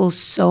Cycle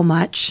so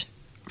much,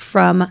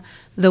 from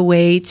the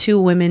way two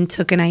women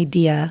took an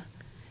idea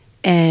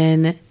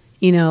and,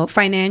 you know,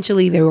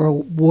 financially they were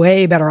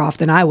way better off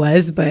than I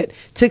was, but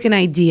took an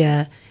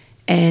idea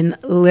and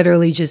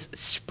literally just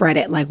spread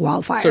it like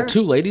wildfire. So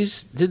two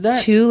ladies did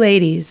that? Two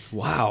ladies.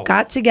 Wow.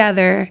 Got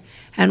together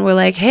and were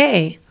like,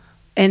 hey,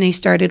 and they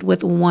started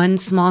with one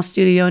small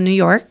studio in New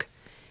York.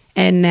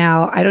 And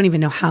now I don't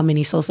even know how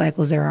many Soul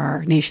Cycles there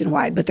are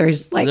nationwide, but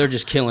there's like... They're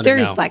just killing it now.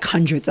 There's like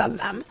hundreds of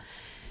them.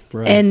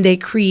 Right. And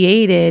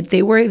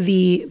they were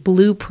the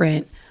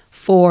blueprint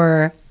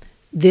for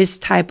this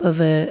type of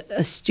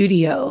a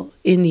studio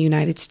in the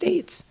United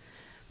States.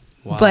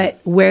 Wow. But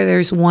where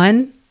there's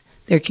one,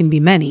 there can be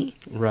many.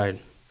 Right.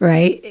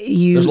 Right?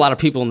 There's a lot of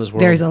people in this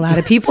world. There's a lot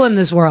of people in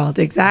this world,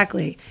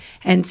 exactly.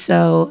 And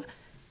so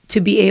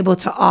to be able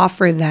to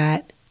offer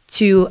that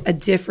to a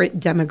different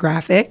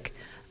demographic...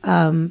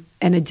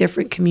 and a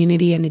different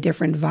community and a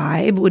different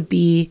vibe would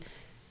be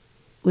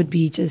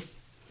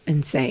just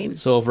insane.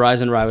 So if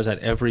Rise and Ride was at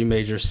every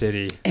major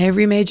city.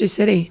 Every major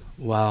city.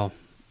 Wow.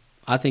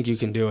 I think you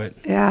can do it.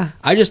 Yeah.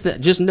 I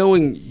just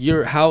knowing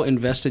how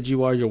invested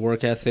you are, your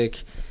work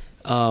ethic,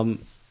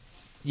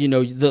 you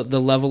know,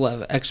 the level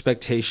of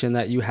expectation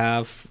that you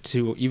have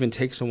to even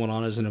take someone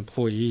on as an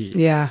employee.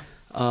 Yeah.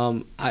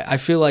 I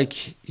feel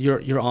like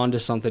you're onto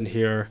something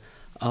here.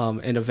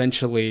 And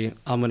eventually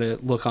I'm going to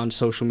look on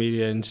social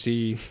media and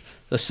see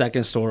the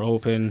second store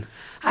open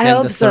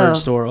and the third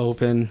store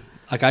open.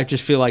 Like, I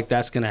just feel like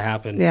that's going to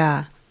happen.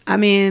 Yeah. I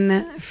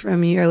mean,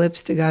 from your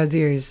lips to God's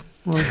ears.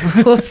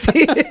 We'll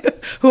see.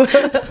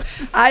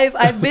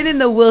 I've been in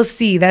the we'll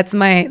see. That's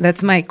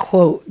my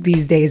quote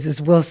these days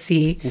is we'll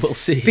see. We'll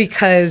see.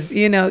 Because,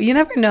 you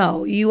never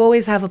know. You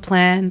always have a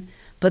plan,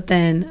 but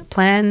then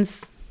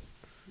plans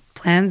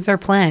are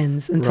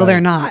plans until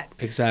they're not.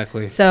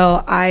 Exactly.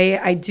 So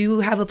I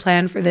do have a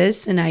plan for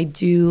this, and I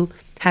do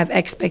have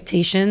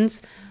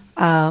expectations,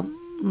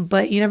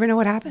 but you never know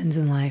what happens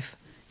in life.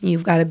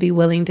 You've got to be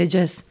willing to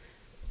just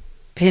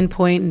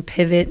pinpoint and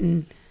pivot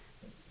and,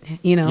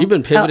 You've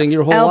been pivoting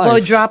your whole life. Elbow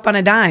drop on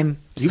a dime.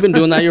 You've been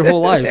doing that your whole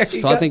life.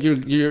 So go. I think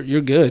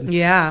you're good.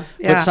 Yeah.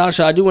 But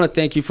Sasha, I do want to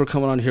thank you for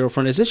coming on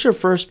HeroFront. Is this your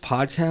first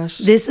podcast?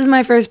 This is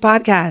my first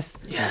podcast.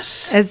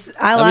 Yes.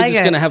 I like it.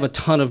 It's going to have a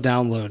ton of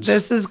downloads.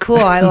 This is cool.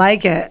 I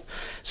like it.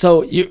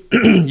 So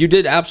you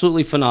did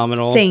absolutely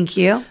phenomenal. Thank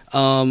you.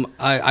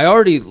 I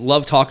already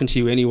love talking to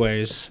you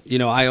anyways.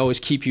 I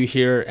always keep you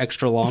here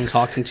extra long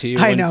talking to you.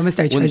 I know. I'm going to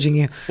start judging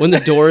you. When the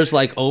doors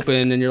like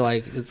open and you're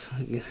like,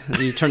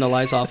 you turn the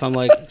lights off, I'm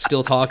like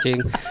still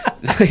talking.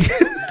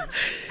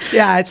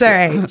 Yeah, it's all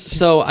right.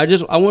 So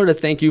I wanted to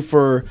thank you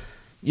for,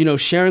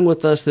 sharing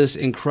with us this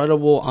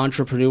incredible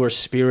entrepreneur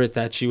spirit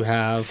that you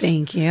have.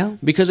 Thank you.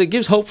 Because it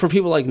gives hope for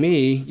people like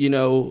me,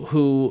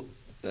 who,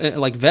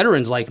 like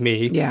veterans like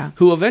me, yeah,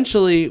 who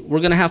eventually we're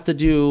going to have to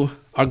do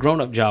our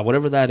grown-up job,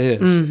 whatever that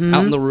is,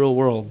 out in the real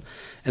world.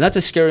 And that's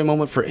a scary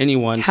moment for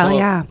anyone. Hell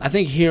yeah. I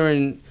think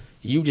hearing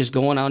you just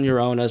going on your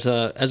own as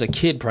a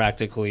kid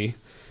practically,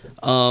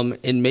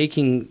 and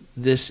making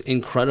this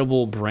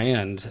incredible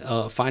brand,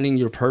 finding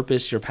your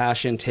purpose, your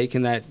passion,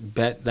 taking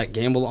that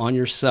gamble on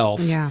yourself,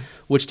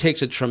 which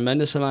takes a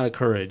tremendous amount of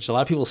courage. A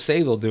lot of people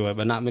say they'll do it,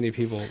 but not many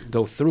people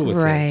go through with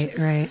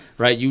it.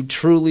 Right. You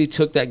truly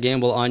took that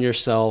gamble on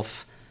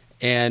yourself,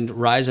 and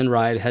Rise and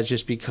Ride has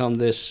just become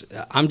this.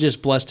 I'm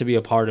just blessed to be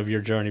a part of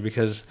your journey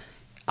because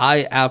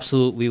I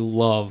absolutely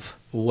love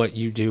what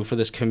you do for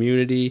this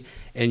community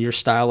and your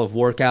style of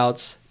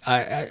workouts.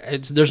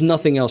 There's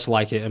nothing else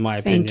like it in my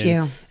opinion. Thank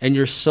you. And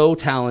you're so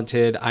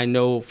talented. I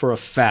know for a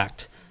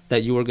fact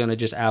that you are going to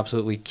just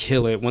absolutely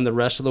kill it when the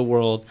rest of the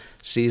world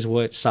sees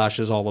what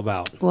Sasha's all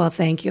about. Well,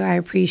 thank you. I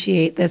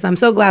appreciate this. I'm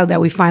so glad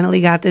that we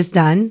finally got this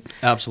done.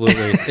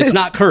 Absolutely. It's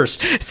not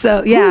cursed.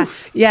 So yeah,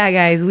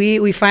 guys,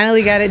 we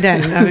finally got it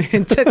done. I mean,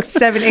 it took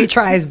 7-8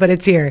 tries, but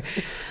it's here.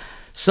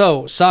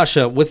 So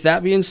Sasha, with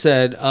that being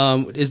said,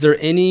 is there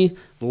any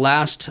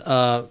last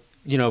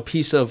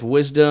piece of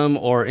wisdom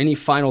or any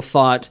final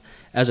thought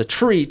as a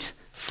treat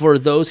for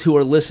those who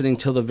are listening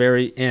till the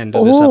very end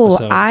of this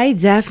episode? I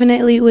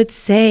definitely would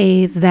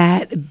say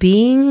that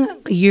being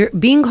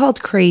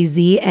called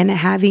crazy and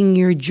having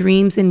your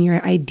dreams and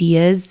your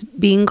ideas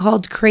being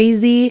called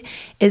crazy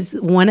is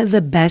one of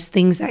the best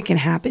things that can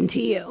happen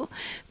to you,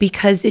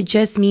 because it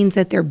just means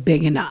that they're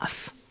big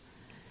enough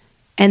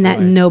and that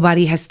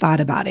nobody has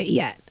thought about it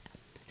yet.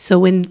 So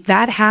when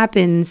that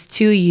happens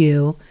to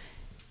you,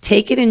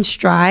 take it in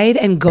stride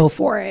and go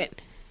for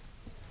it,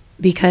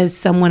 because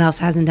someone else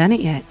hasn't done it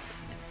yet.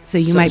 So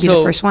you might be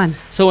the first one.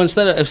 So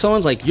instead of, if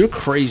someone's like, you're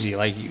crazy,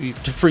 like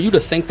for you to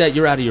think that,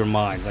 you're out of your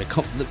mind. Like,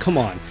 come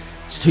on.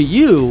 To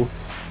you,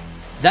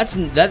 that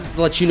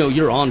lets you know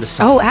you're on to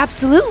something. Oh,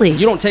 absolutely.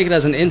 You don't take it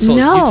as an insult.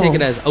 No. You take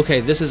it as,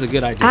 okay, this is a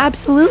good idea.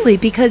 Absolutely.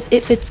 Because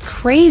if it's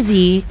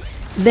crazy,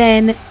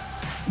 then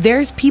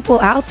there's people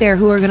out there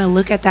who are going to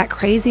look at that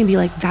crazy and be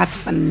like, that's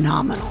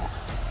phenomenal.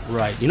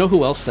 Right. You know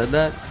who else said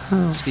that?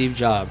 Oh. Steve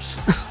Jobs.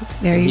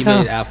 There you go.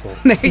 He made Apple.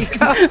 There you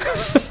go.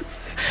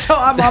 So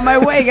I'm on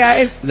my way,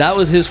 guys. That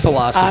was his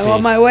philosophy. I'm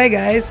on my way,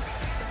 guys.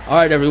 All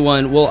right,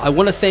 everyone. Well, I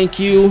want to thank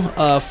you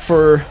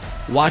for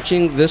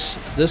watching this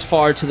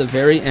far to the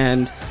very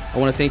end. I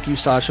want to thank you,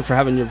 Sasha, for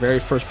having your very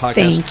first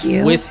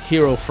podcast with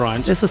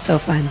HeroFront. This was so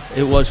fun.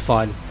 It was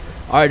fun.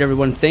 All right,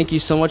 everyone. Thank you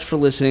so much for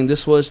listening.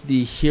 This was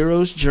the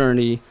hero's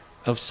journey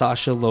of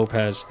Sasha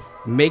Lopez.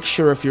 Make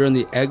sure if you're in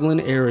the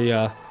Eglin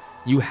area,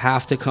 you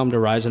have to come to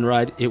Rise and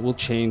Ride. It will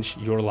change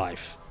your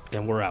life.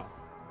 And we're out.